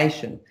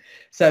interrogation.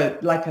 So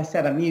like I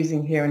said, I'm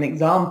using here an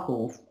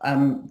example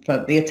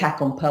for the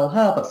attack on Pearl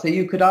Harbor. So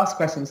you could ask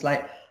questions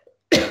like,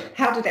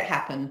 how did it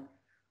happen?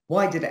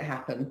 Why did it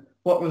happen?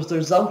 What was the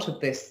result of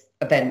this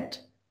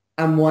event?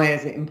 And why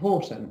is it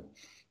important?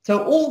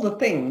 So all the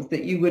things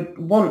that you would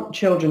want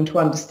children to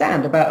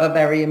understand about a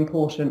very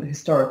important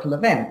historical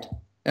event.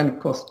 And of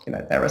course,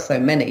 there are so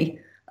many.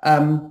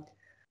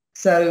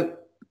 So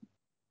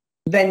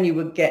then you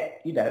would get,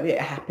 it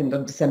happened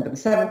on December the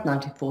 7th,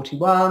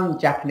 1941. The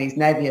Japanese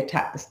Navy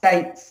attacked the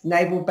States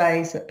naval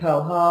base at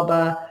Pearl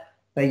Harbor.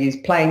 They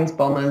used planes,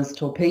 bombers,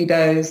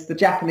 torpedoes. The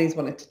Japanese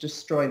wanted to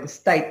destroy the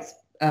States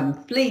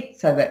fleet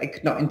so that it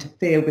could not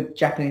interfere with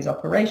Japanese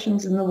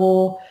operations in the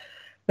war.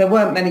 There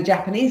weren't many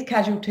Japanese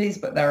casualties,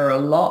 but there are a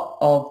lot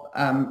of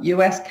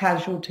US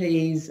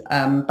casualties,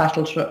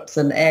 battleships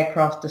and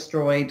aircraft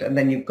destroyed, and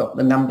then you've got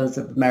the numbers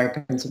of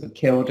Americans who were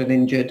killed and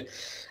injured.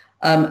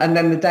 And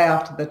then the day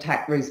after the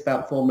attack,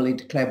 Roosevelt formally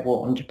declared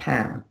war on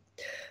Japan.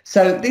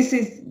 So this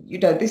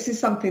is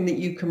something that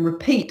you can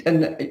repeat.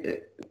 And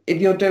if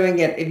you're doing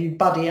it, if you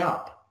buddy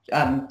up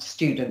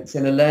students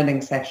in a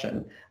learning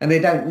session and they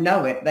don't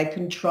know it, they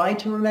can try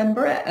to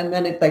remember it. And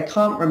then if they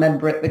can't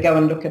remember it, they go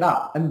and look it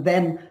up and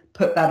then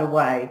put that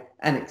away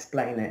and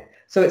explain it.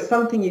 So it's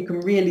something you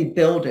can really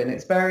build in.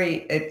 It's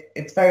very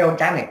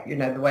organic,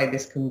 the way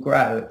this can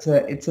grow.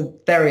 It's a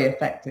very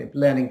effective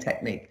learning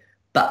technique.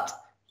 But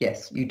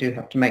yes, you do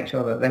have to make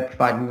sure that they're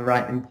providing the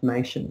right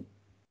information.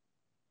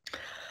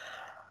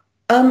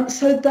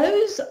 So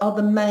those are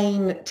the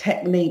main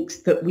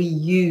techniques that we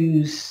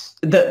use,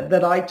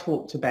 that I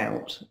talked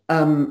about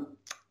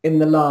in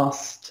the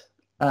last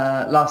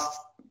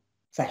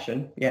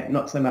session. Yeah,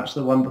 not so much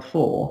the one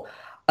before.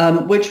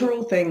 which are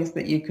all things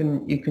that you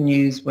can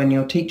use when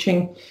you're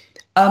teaching.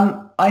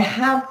 I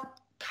have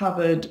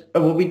covered,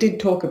 well, we did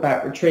talk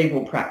about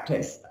retrieval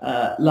practice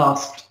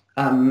last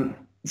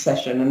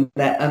session,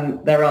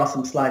 and there are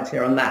some slides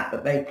here on that,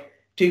 but they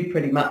do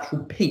pretty much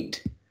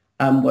repeat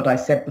what I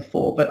said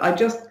before. But I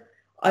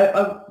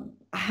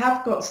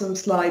have got some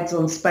slides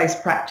on space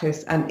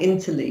practice and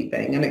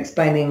interleaving and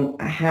explaining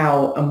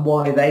how and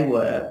why they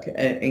work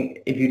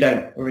if you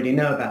don't already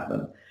know about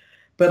them.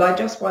 But I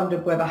just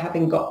wondered whether,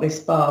 having got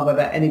this far,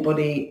 whether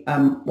anybody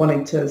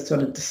wanted to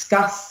sort of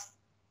discuss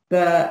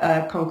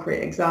the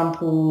concrete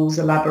examples,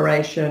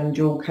 elaboration,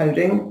 dual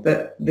coding,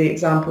 the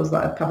examples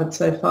that I've covered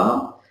so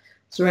far.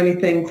 Is there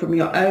anything from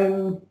your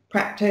own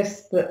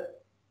practice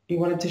that you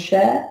wanted to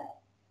share?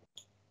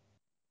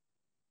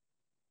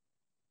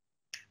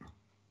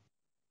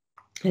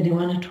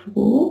 Anyone at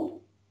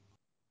all?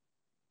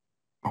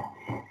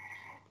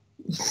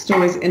 It's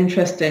always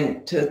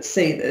interesting to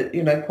see that,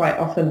 you know, quite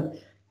often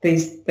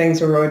these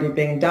things are already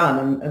being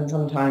done, and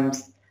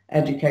sometimes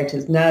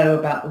educators know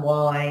about the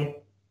why,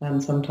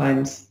 and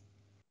sometimes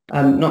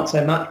not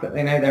so much, but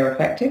they know they're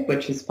effective,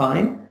 which is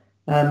fine.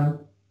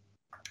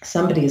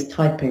 Somebody is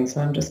typing,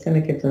 so I'm just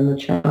going to give them a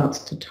chance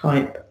to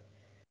type.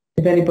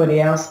 If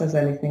anybody else has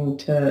anything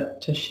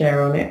to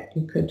share on it,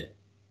 you could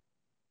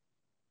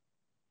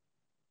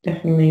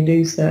definitely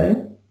do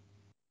so.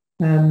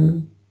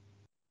 Anybody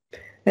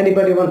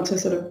want to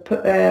sort of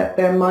put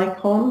their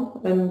mic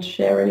on and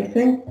share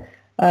anything?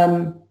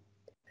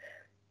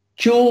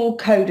 Dual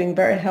coding,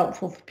 very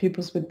helpful for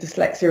pupils with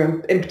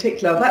dyslexia in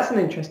particular. That's an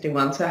interesting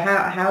one. So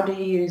how do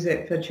you use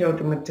it for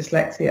children with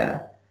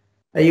dyslexia?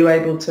 Are you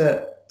able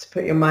to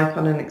put your mic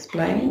on and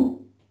explain?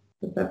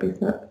 Would that be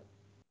that?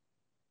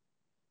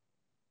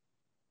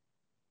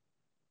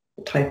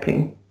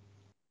 Typing.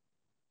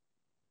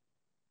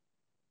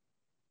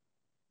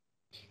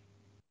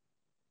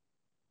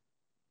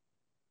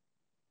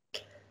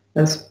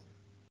 This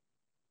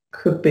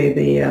could be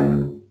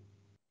the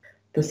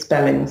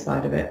spelling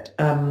side of it.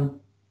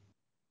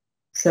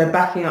 So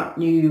backing up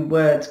new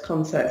words,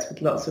 concepts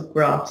with lots of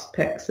graphs,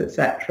 pics,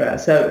 etc.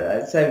 So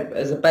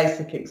as a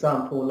basic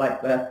example,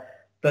 like the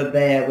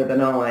there with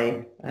an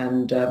I,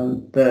 and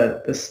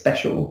the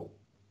special.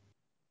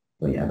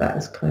 Well, yeah, that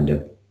is kind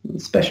of,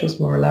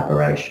 special's more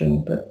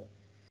elaboration, but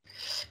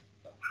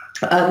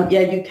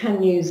yeah, you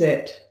can use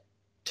it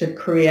to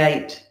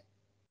create.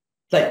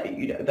 Like,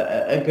 you know,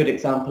 a good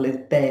example is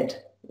bed,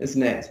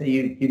 isn't it? So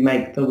you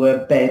make the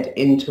word bed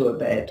into a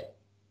bed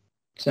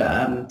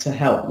to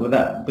help with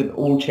that. With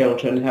all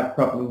children who have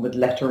problem with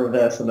letter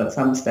reversal at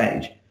some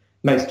stage.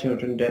 Most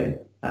children do.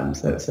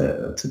 So it's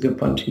a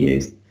good one to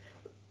use.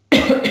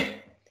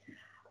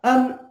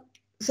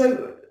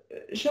 So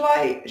shall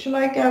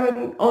I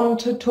go on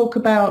to talk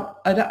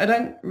about? I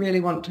don't really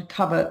want to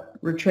cover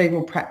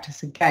retrieval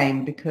practice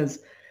again, because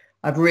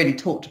I've really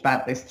talked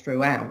about this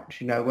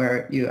throughout, you know,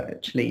 where you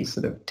actually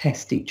sort of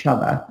test each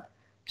other,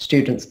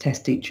 students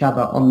test each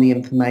other on the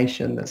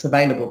information that's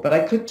available. But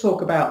I could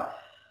talk about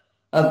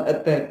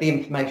the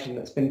information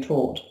that's been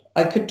taught.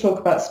 I could talk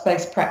about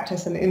space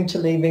practice and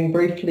interleaving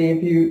briefly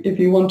if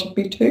you wanted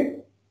me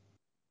to.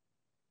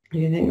 Do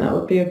you think that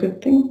would be a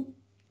good thing?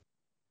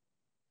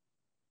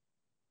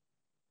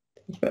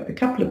 A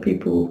couple of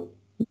people,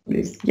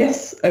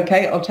 yes,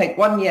 okay, I'll take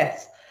one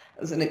yes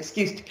as an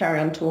excuse to carry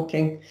on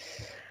talking.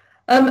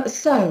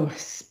 So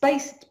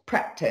spaced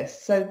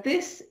practice. So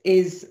this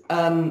is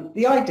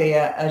the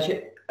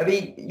idea,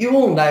 you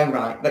all know,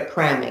 right, that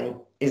cramming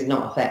is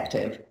not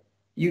effective.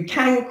 You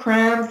can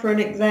cram for an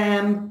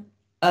exam,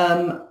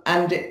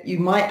 and you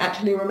might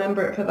actually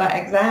remember it for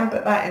that exam,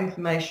 but that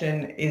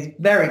information is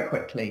very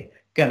quickly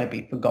going to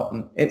be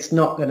forgotten. It's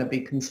not going to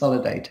be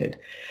consolidated.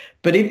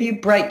 But if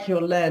you break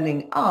your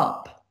learning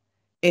up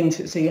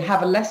into, so you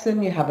have a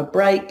lesson, you have a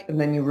break,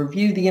 and then you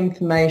review the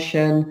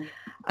information,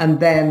 and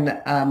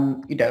then,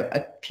 you know,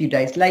 a few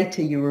days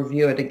later, you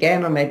review it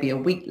again, or maybe a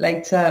week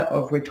later,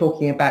 or if we're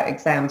talking about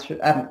exams,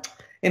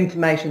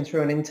 information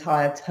through an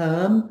entire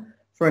term.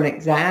 For an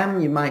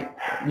exam, you might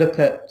look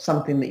at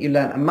something that you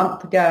learned a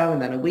month ago, and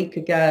then a week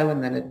ago,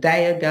 and then a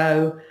day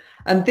ago.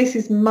 And this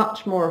is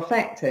much more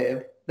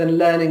effective than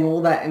learning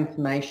all that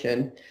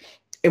information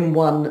in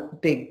one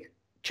big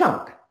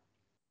chunk.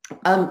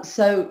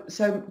 So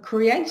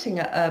creating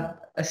a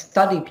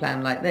study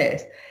plan like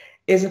this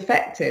is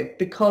effective,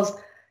 because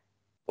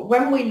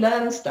when we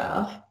learn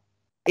stuff,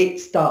 it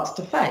starts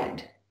to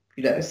fade.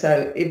 You know,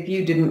 so if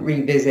you didn't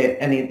revisit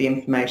any of the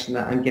information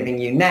that I'm giving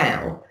you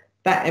now,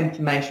 that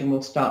information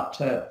will start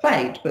to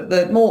fade. But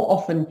the more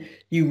often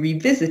you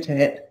revisit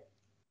it,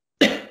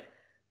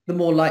 the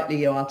more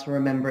likely you are to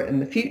remember it in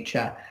the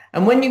future.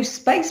 And when you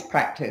space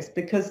practice,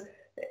 because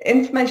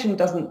information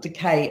doesn't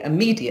decay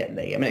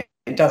immediately. I mean,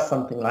 it does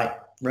something like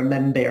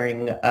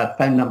remembering a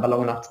phone number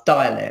long enough to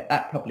dial it,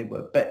 that probably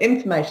would. But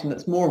information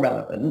that's more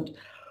relevant,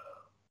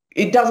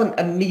 it doesn't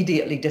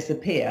immediately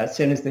disappear as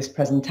soon as this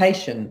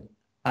presentation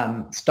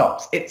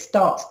stops. It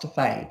starts to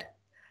fade.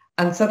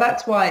 And so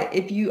that's why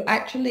if you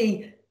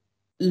actually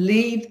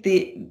leave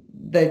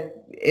the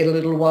it a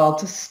little while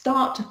to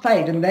start to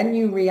fade, and then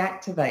you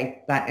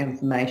reactivate that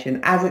information.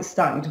 As it's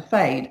starting to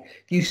fade,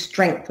 you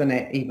strengthen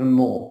it even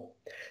more.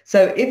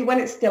 So if when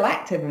it's still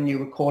active and you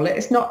recall it,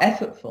 it's not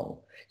effortful.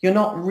 You're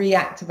not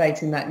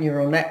reactivating that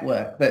neural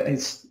network that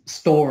is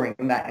storing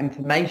that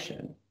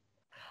information.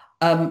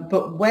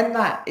 But when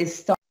that is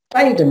starting to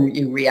fade and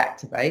you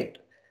reactivate,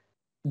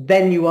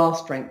 then you are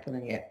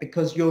strengthening it,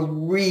 because you're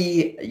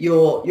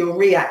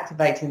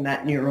reactivating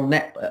that neural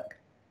network.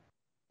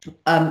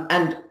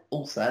 And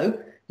also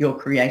you're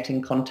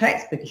creating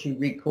context because you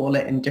recall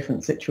it in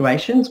different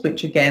situations,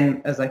 which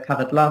again, as I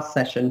covered last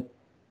session,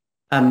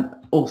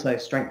 also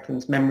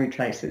strengthens memory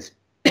traces.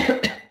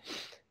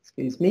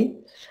 Excuse me.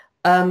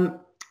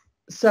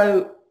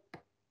 So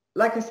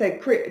like I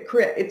said,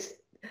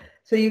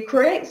 so you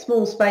create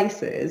small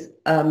spaces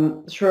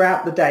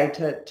throughout the day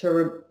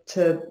to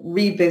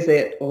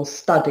revisit or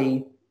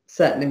study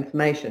certain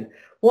information.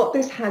 What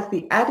this has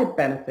the added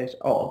benefit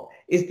of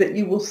is that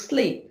you will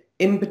sleep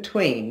in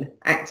between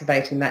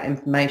activating that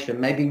information,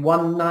 maybe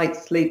 1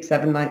 night's sleep,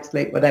 7 nights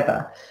sleep,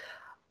 whatever.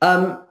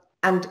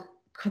 And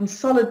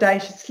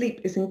consolidation, sleep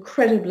is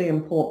incredibly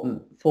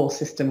important for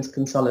systems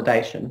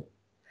consolidation.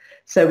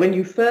 So when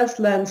you first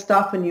learn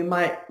stuff and you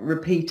might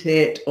repeat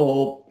it,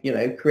 or, you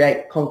know,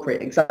 create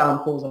concrete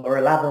examples or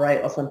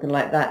elaborate or something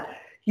like that,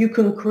 you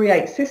can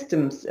create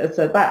systems.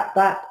 So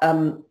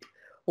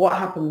what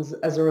happens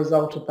as a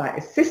result of that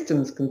is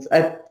systems,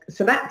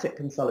 synaptic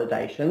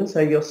consolidation. So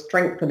you're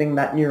strengthening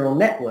that neural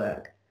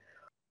network.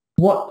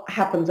 What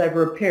happens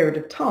over a period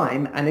of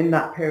time, and in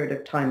that period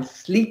of time,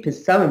 sleep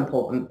is so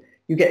important,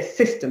 you get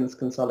systems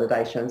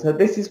consolidation. So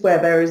this is where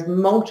there is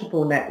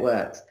multiple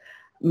networks,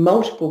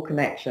 multiple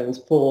connections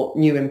for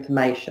new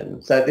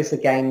information. So this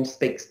again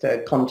speaks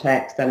to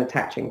context and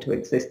attaching to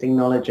existing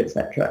knowledge,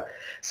 etc.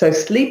 So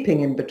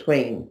sleeping in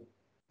between,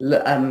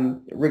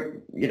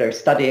 you know,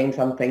 studying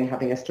something,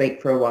 having a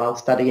sleep for a while,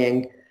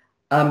 studying,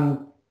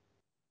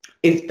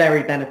 is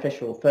very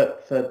beneficial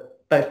for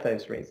both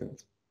those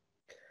reasons.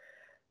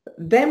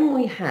 Then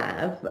we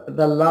have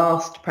the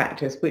last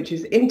practice, which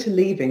is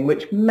interleaving,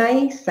 which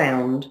may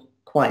sound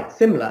quite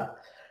similar,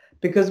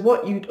 because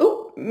what you,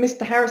 oh,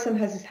 Mr. Harrison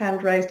has his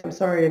hand raised. I'm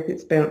sorry if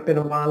it's been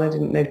a while. I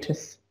didn't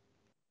notice.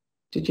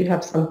 Did you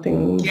have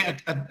something? Yeah,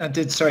 I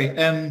did. Sorry.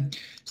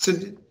 So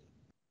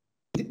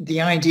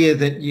the idea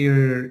that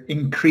you're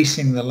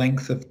increasing the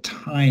length of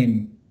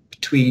time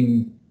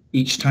between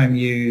each time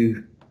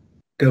you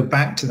go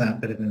back to that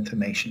bit of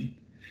information,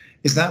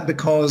 is that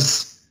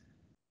because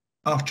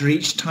after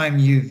each time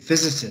you've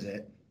visited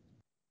it,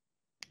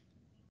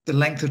 the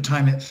length of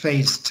time it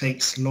fades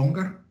takes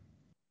longer?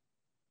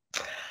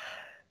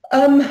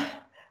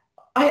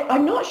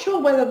 I'm not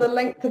sure whether the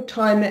length of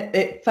time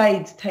it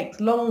fades takes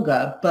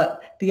longer,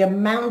 but the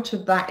amount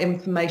of that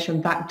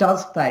information that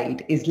does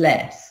fade is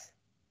less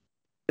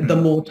the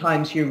more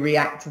times you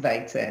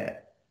reactivate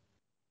it.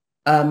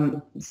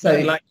 So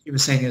like you were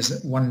saying,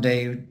 is 1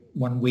 day,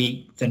 1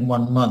 week, then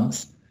 1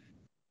 month.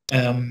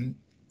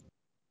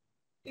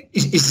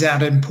 Is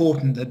that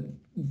important, that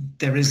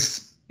there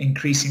is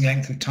increasing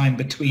length of time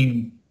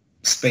between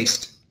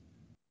spaced?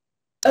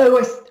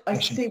 Oh, I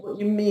see what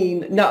you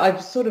mean. No, I'm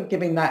sort of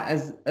giving that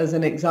as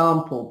an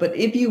example. But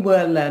if you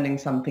were learning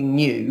something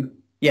new,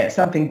 yeah,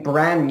 something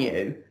brand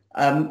new,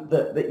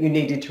 that you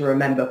needed to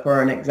remember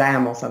for an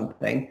exam or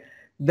something,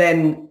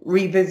 then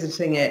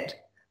revisiting it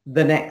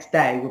the next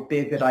day would be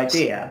a good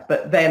idea.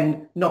 But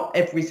then not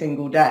every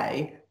single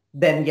day.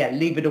 Then, yeah,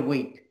 leave it a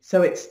week.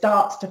 So it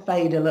starts to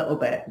fade a little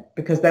bit,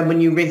 because then when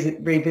you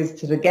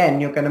revisit it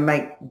again, you're going to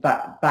make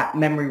that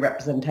memory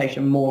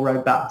representation more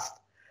robust.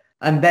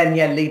 And then,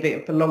 yeah, leave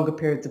it for longer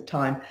periods of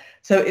time.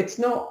 So it's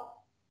not,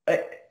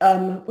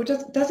 well,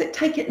 does it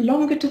take it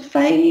longer to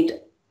fade?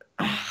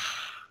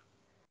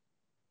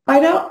 I'm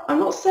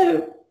not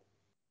so,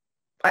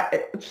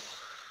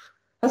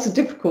 that's a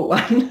difficult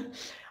one.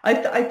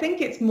 I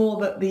think it's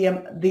more that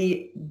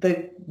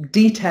the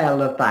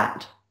detail of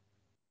that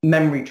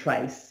memory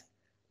trace,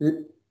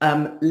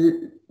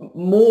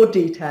 more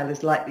detail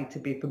is likely to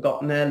be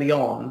forgotten early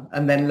on,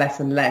 and then less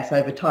and less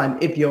over time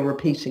if you're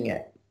repeating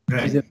it.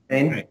 Right. You see what I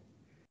mean? Right.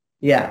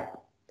 Yeah.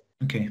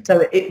 Okay.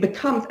 So it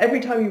becomes, every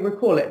time you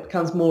recall it, it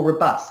becomes more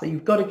robust. So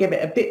you've got to give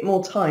it a bit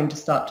more time to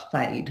start to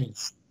fade.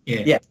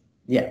 Yeah.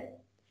 Yeah.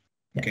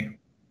 Okay.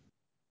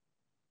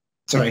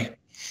 Sorry.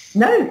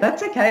 No,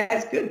 that's okay.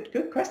 It's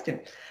good question.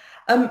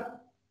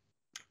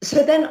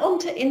 So then on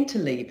to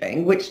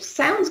interleaving, which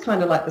sounds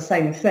kind of like the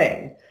same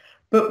thing.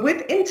 But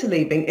with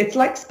interleaving, it's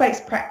like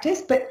space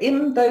practice, but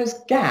in those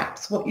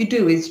gaps, what you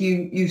do is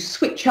you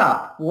switch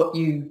up what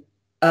you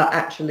are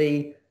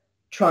actually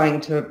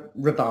trying to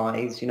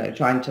revise, you know,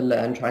 trying to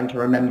learn, trying to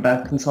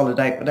remember,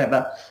 consolidate,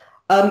 whatever,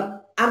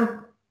 and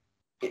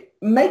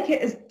make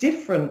it as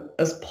different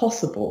as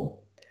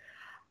possible.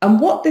 And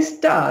what this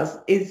does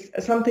is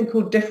something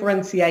called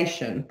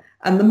differentiation.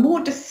 And the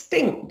more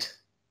distinct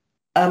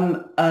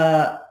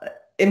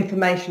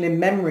information in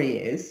memory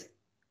is,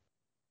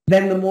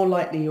 then the more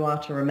likely you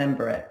are to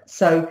remember it.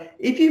 So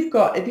if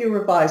you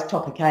revise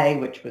topic A,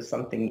 which was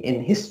something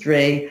in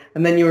history,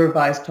 and then you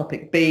revise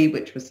topic B,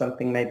 which was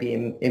something maybe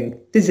in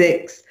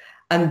physics,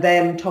 and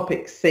then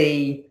topic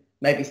C,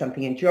 maybe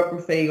something in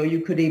geography, or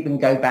you could even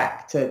go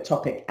back to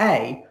topic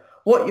A,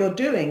 what you're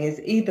doing is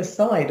either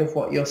side of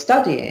what you're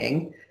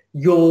studying,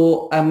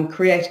 you're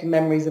creating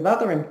memories of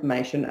other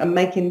information and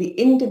making the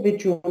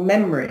individual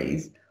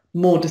memories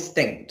more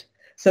distinct.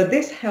 So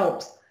this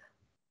helps,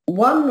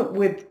 one,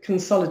 with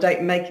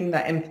making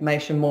that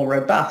information more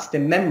robust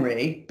in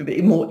memory,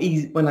 more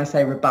easy. When I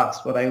say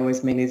robust, what I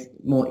always mean is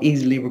more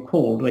easily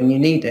recalled when you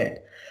need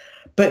it.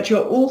 But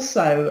you're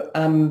also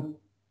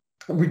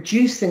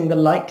reducing the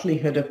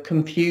likelihood of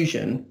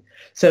confusion.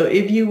 So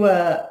if you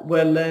were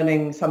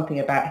learning something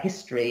about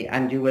history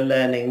and you were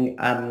learning,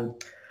 I'm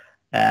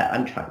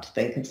trying to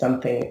think of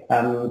something,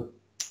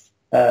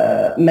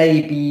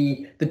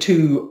 maybe the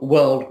 2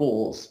 world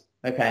wars,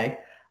 okay?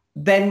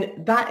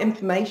 Then that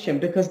information,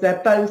 because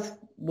they're both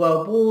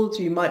world wars,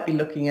 you might be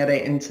looking at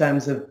it in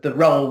terms of the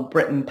role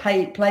Britain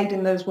played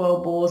in those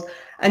world wars,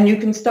 and you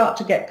can start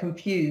to get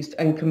confused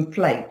and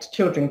conflate.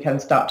 Children can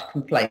start to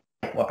conflate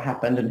what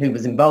happened and who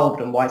was involved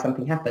and why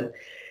something happened.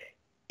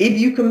 If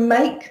you can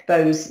make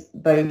those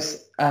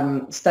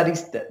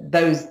studies,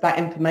 that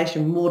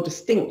information more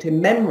distinct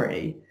in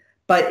memory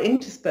by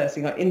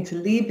interspersing or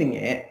interleaving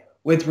it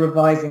with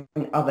revising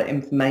other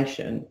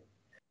information.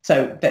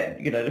 So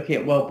that, looking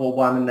at World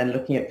War I and then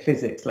looking at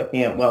physics,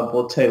 looking at World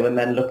War II and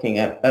then looking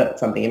at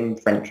something in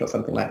French or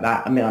something like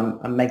that. I mean,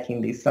 I'm making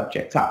these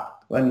subjects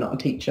up. I'm not a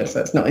teacher, so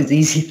it's not as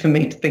easy for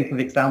me to think of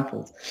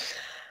examples.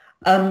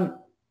 So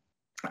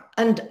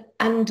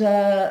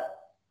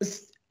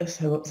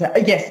what was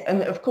that? Yes,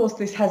 and of course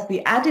this has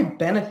the added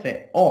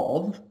benefit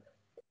of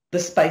the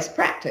space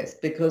practice,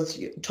 because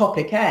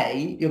topic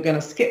A, you're going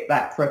to skip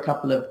that for a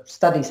couple of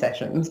study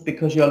sessions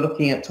because you're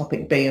looking at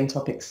topic B and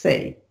topic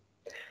C.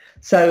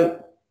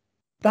 So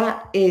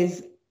that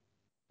is,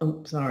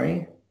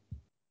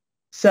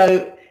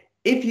 So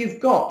if you've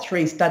got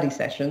 3 study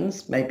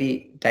sessions,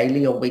 maybe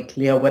daily or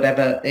weekly or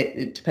whatever,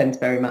 it depends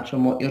very much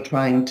on what you're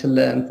trying to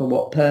learn for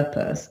what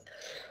purpose.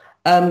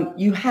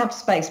 You have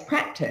space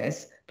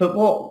practice, but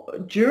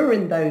what you're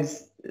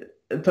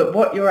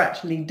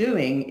actually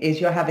doing is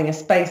you're having a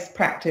space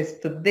practice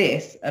for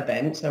this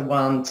event, so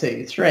 1,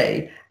 2,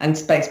 3, and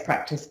space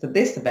practice for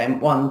this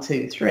event, 1,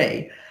 2,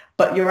 3.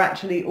 But you're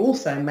actually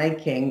also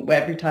making,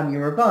 where every time you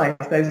revise,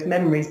 those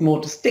memories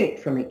more distinct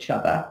from each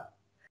other.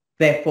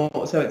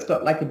 Therefore, so it's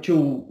got like a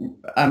dual,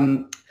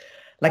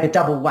 like a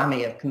double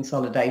whammy of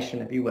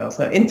consolidation, if you will.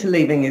 So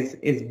interleaving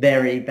is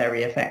very,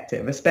 very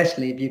effective,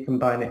 especially if you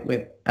combine it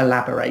with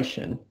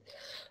elaboration.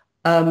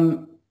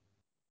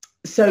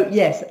 So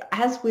yes,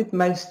 as with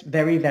most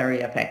very,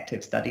 very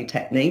effective study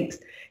techniques,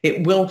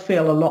 it will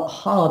feel a lot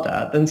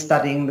harder than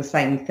studying the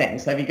same thing.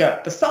 So if you go,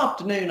 this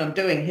afternoon I'm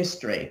doing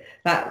history,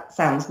 that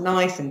sounds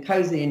nice and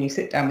cozy, and you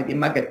sit down with your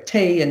mug of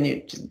tea and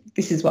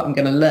this is what I'm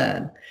going to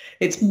learn.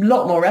 It's a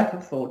lot more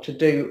effortful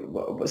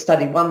to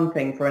study one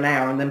thing for an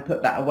hour and then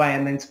put that away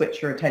and then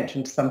switch your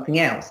attention to something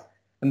else.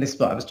 And this is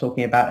what I was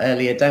talking about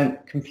earlier.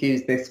 Don't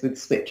confuse this with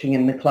switching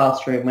in the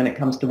classroom when it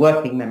comes to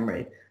working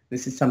memory.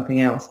 This is something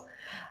else.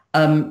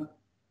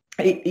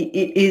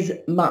 It is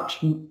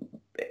much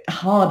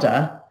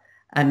harder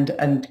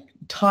and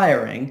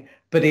tiring,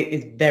 but it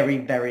is very,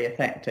 very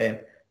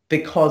effective,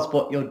 because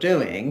what you're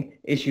doing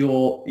is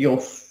you're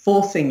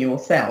forcing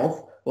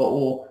yourself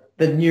or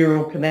the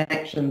neural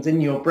connections in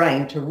your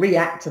brain to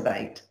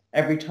reactivate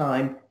every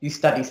time you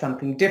study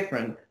something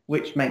different,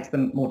 which makes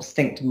them more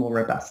distinct and more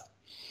robust.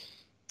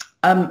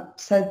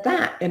 So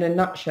that, in a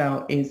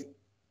nutshell, is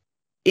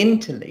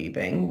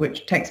interleaving,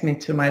 which takes me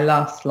to my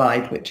last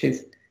slide, which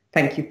is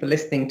thank you for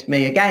listening to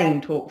me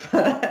again talk for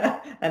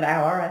an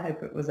hour. I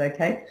hope it was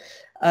okay.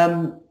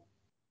 Has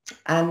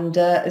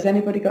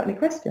anybody got any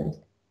questions?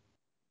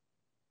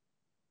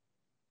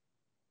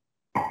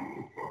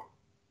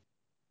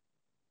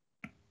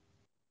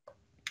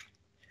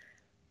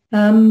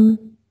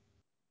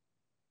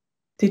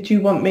 Did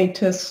you want me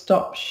to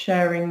stop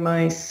sharing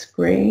my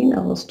screen? I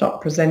will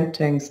stop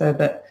presenting so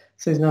that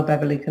Susan or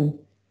Beverly can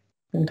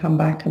come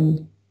back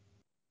and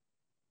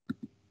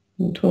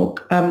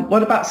talk.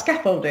 What about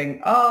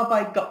scaffolding?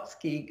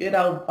 Vygotsky, good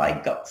old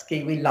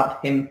Vygotsky, we love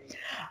him.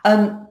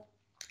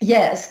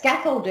 Yeah,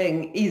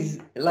 scaffolding is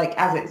like,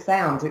 as it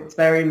sounds, it's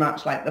very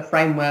much like the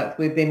framework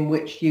within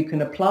which you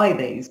can apply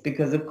these,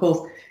 because of course,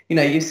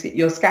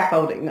 you're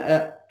scaffolding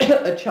a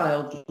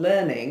child's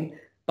learning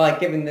by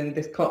giving them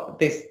this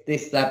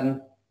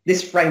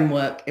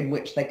framework in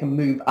which they can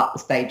move up the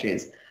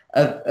stages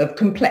of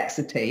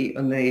complexity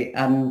and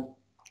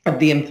of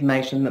the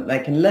information that they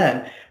can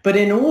learn. But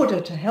in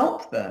order to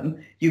help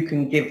them, you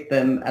can give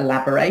them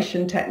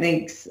elaboration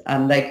techniques,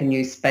 and they can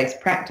use spaced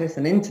practice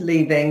and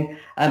interleaving.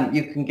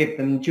 You can give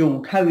them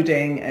dual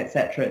coding,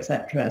 etc.,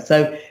 etc.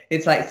 So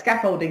it's like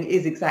scaffolding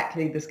is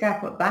exactly the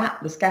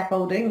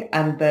scaffolding,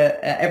 and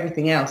the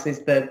everything else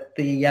is the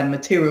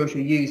materials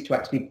you use to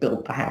actually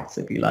build the house,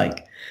 if you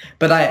like.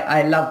 But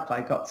I love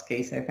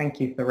Vygotsky, so thank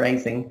you for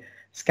raising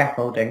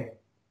scaffolding.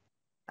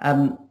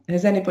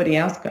 Has anybody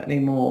else got any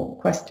more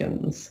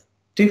questions?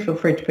 Do feel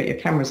free to put your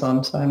cameras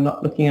on so I'm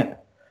not looking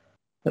at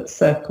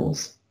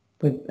circles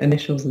with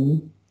initials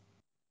in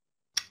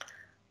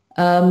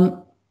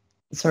them.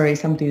 Sorry,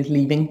 somebody is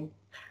leaving.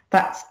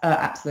 That's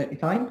absolutely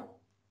fine.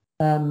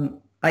 Yeah,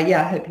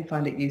 I hope you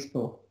find it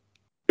useful.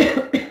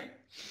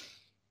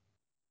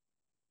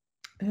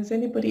 Has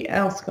anybody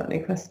else got any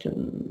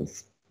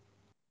questions?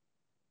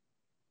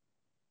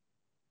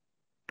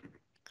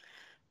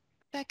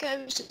 Becca,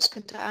 I was just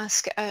going to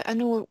ask, I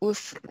know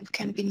we've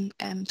kind of been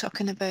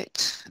talking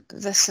about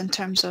this in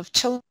terms of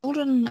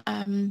children.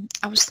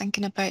 I was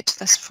thinking about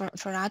this for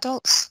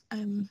adults.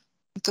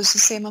 Does the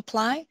same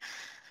apply?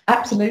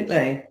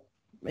 Absolutely.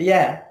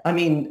 Yeah, I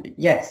mean,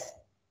 yes,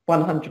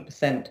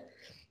 100%.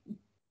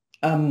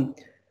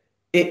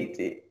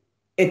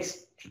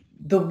 It's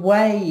the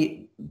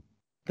way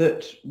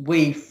that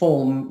we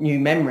form new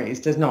memories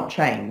does not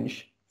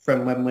change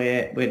from when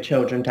we're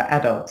children to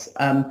adults.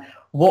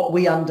 What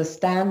we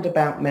understand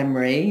about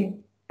memory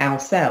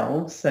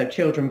ourselves, so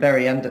children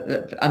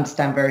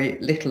understand very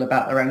little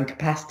about their own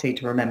capacity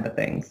to remember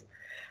things.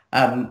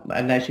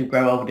 And as you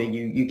grow older,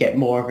 you get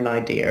more of an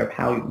idea of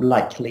how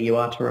likely you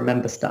are to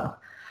remember stuff.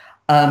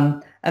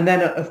 And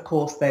then, of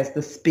course, there's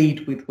the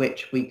speed with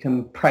which we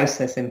can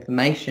process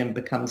information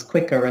becomes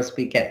quicker as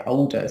we get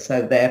older.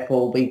 So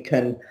therefore, we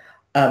can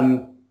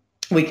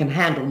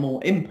handle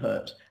more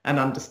input and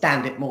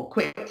understand it more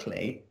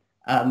quickly.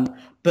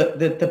 But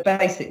the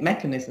basic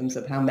mechanisms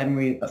of how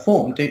memory are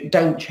formed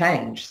don't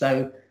change.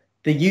 So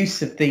the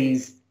use of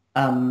these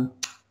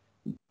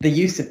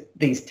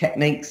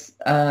techniques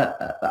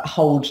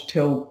hold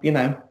till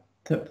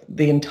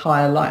the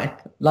entire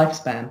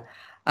lifespan.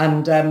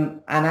 And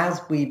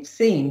as we've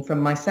seen from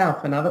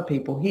myself and other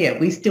people here,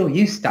 we still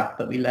use stuff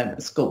that we learned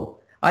at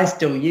school. I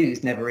still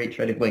use never eat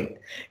shredded wheat,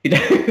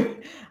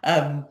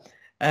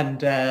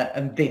 and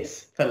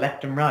this for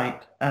left and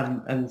right,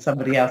 and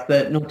somebody else,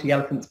 the naughty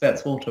elephant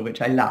spurts water,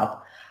 which I love.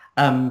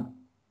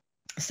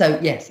 So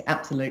yes,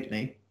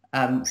 absolutely.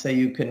 So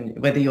you can,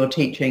 whether you're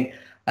teaching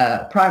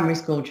primary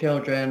school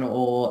children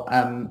or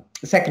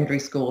secondary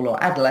school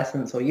or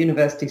adolescents or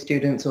university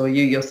students, or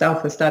you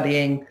yourself are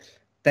studying,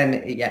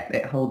 then yeah,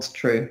 it holds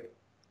true.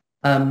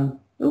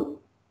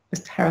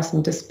 Mr.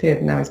 Harrison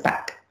disappeared, now he's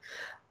back.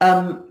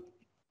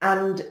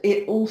 And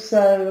it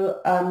also,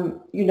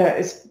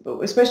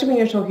 especially when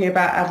you're talking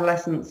about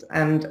adolescents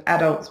and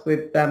adults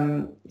with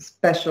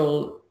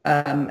special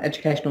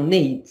educational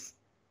needs,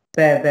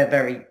 they're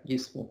very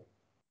useful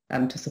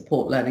to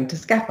support learning, to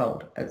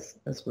scaffold, as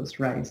was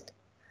raised.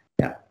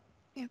 Yeah.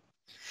 Yeah.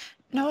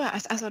 No, I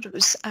thought it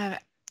was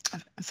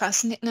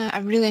fascinating. I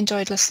really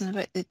enjoyed listening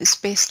about the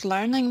spaced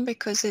learning,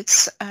 because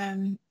it's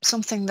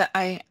something that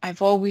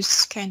I've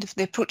always kind of,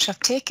 the approach I've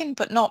taken,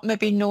 but not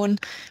maybe known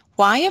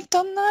why I've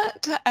done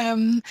that.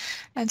 And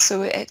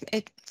so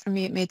it for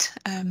me, it made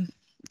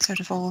sort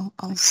of all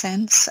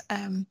sense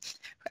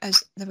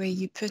as the way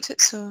you put it.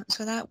 So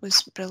that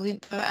was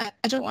brilliant. But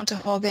I don't want to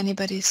hog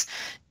anybody's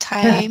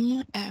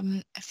time.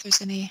 If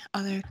there's any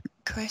other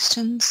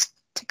questions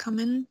to come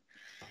in.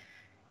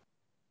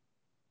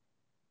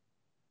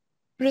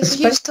 Riz,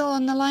 are you still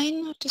on the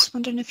line? I'm just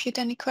wondering if you had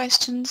any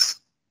questions.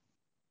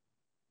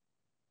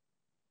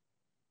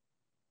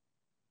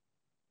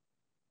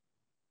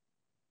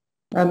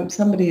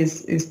 Somebody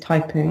is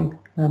typing.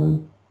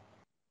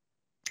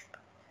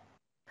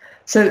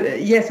 So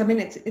yes, I mean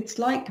it's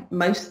like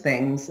most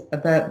things.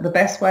 The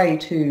best way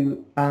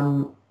to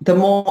the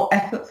more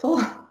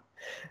effortful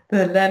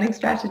the learning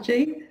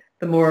strategy,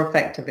 the more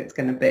effective it's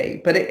going to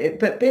be.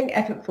 But being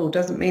effortful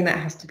doesn't mean that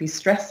it has to be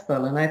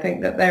stressful. And I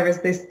think that there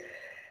is this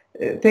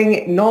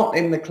thing, not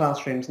in the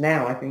classrooms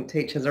now. I think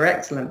teachers are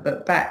excellent,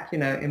 but back,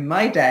 in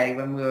my day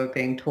when we were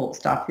being taught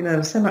stuff, there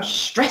was so much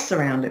stress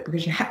around it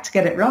because you had to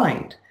get it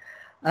right.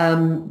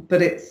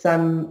 But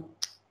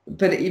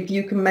if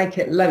you can make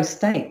it low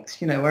stakes,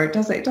 where it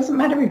doesn't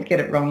matter if you get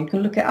it wrong, you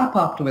can look it up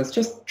afterwards,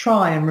 just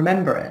try and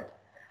remember it.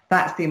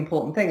 That's the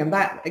important thing. And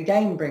that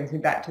again brings me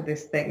back to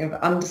this thing of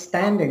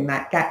understanding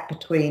that gap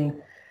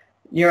between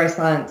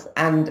neuroscience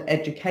and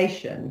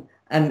education.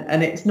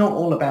 And it's not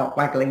all about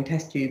waggling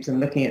test tubes and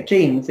looking at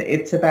genes.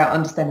 It's about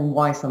understanding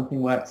why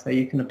something works so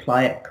you can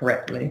apply it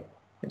correctly.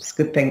 It's a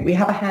good thing. We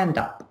have a hand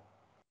up.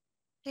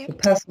 Yep. The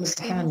person with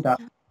the hand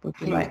up would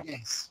be right.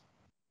 Yes.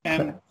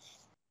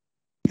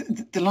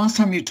 The last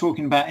time you were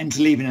talking about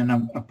interleaving,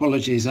 and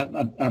apologies,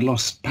 I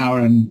lost power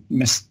and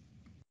missed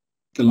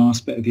the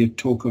last bit of your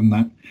talk on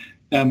that.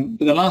 But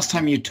the last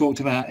time you talked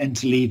about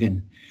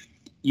interleaving,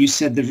 you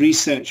said the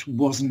research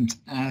wasn't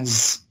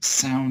as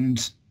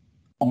sound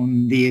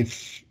on the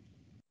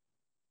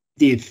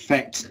the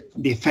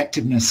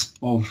effectiveness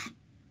of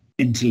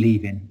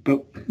interleaving.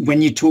 But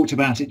when you talked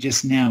about it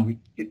just now,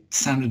 it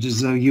sounded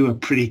as though you were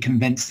pretty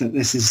convinced that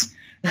this is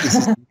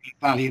a really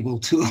valuable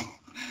tool.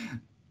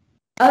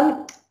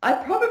 I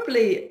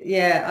probably,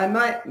 I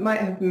might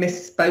have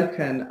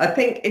misspoken. I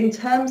think in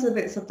terms of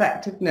its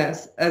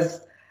effectiveness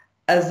as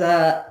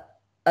a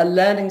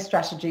learning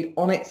strategy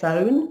on its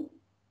own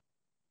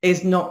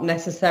is not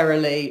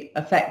necessarily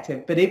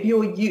effective. But if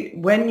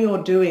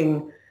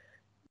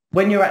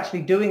when you're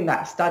actually doing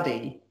that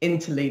study,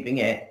 interleaving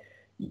it,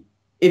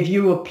 if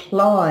you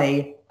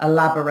apply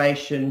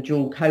elaboration,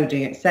 dual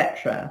coding,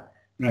 etc.,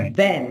 right,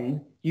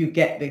 then you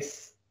get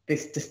this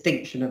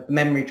distinction of the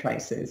memory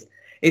traces.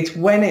 It's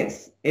when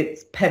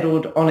it's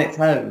peddled on its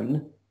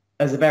own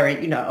as a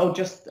very,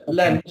 just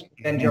learn history,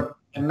 then geography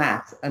and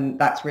maths, and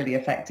that's really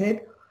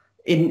effective.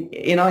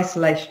 In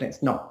isolation,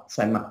 it's not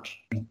so much.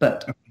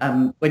 But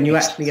when you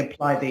actually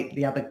apply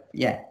the other,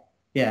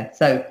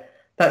 So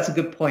that's a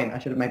good point. I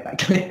should have made that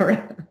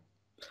clearer.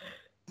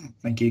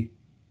 Thank you.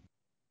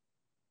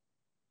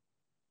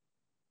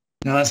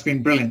 No, that's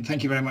been brilliant.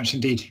 Thank you very much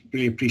indeed.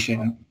 Really appreciate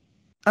that.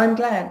 I'm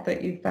glad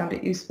that you found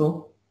it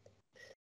useful.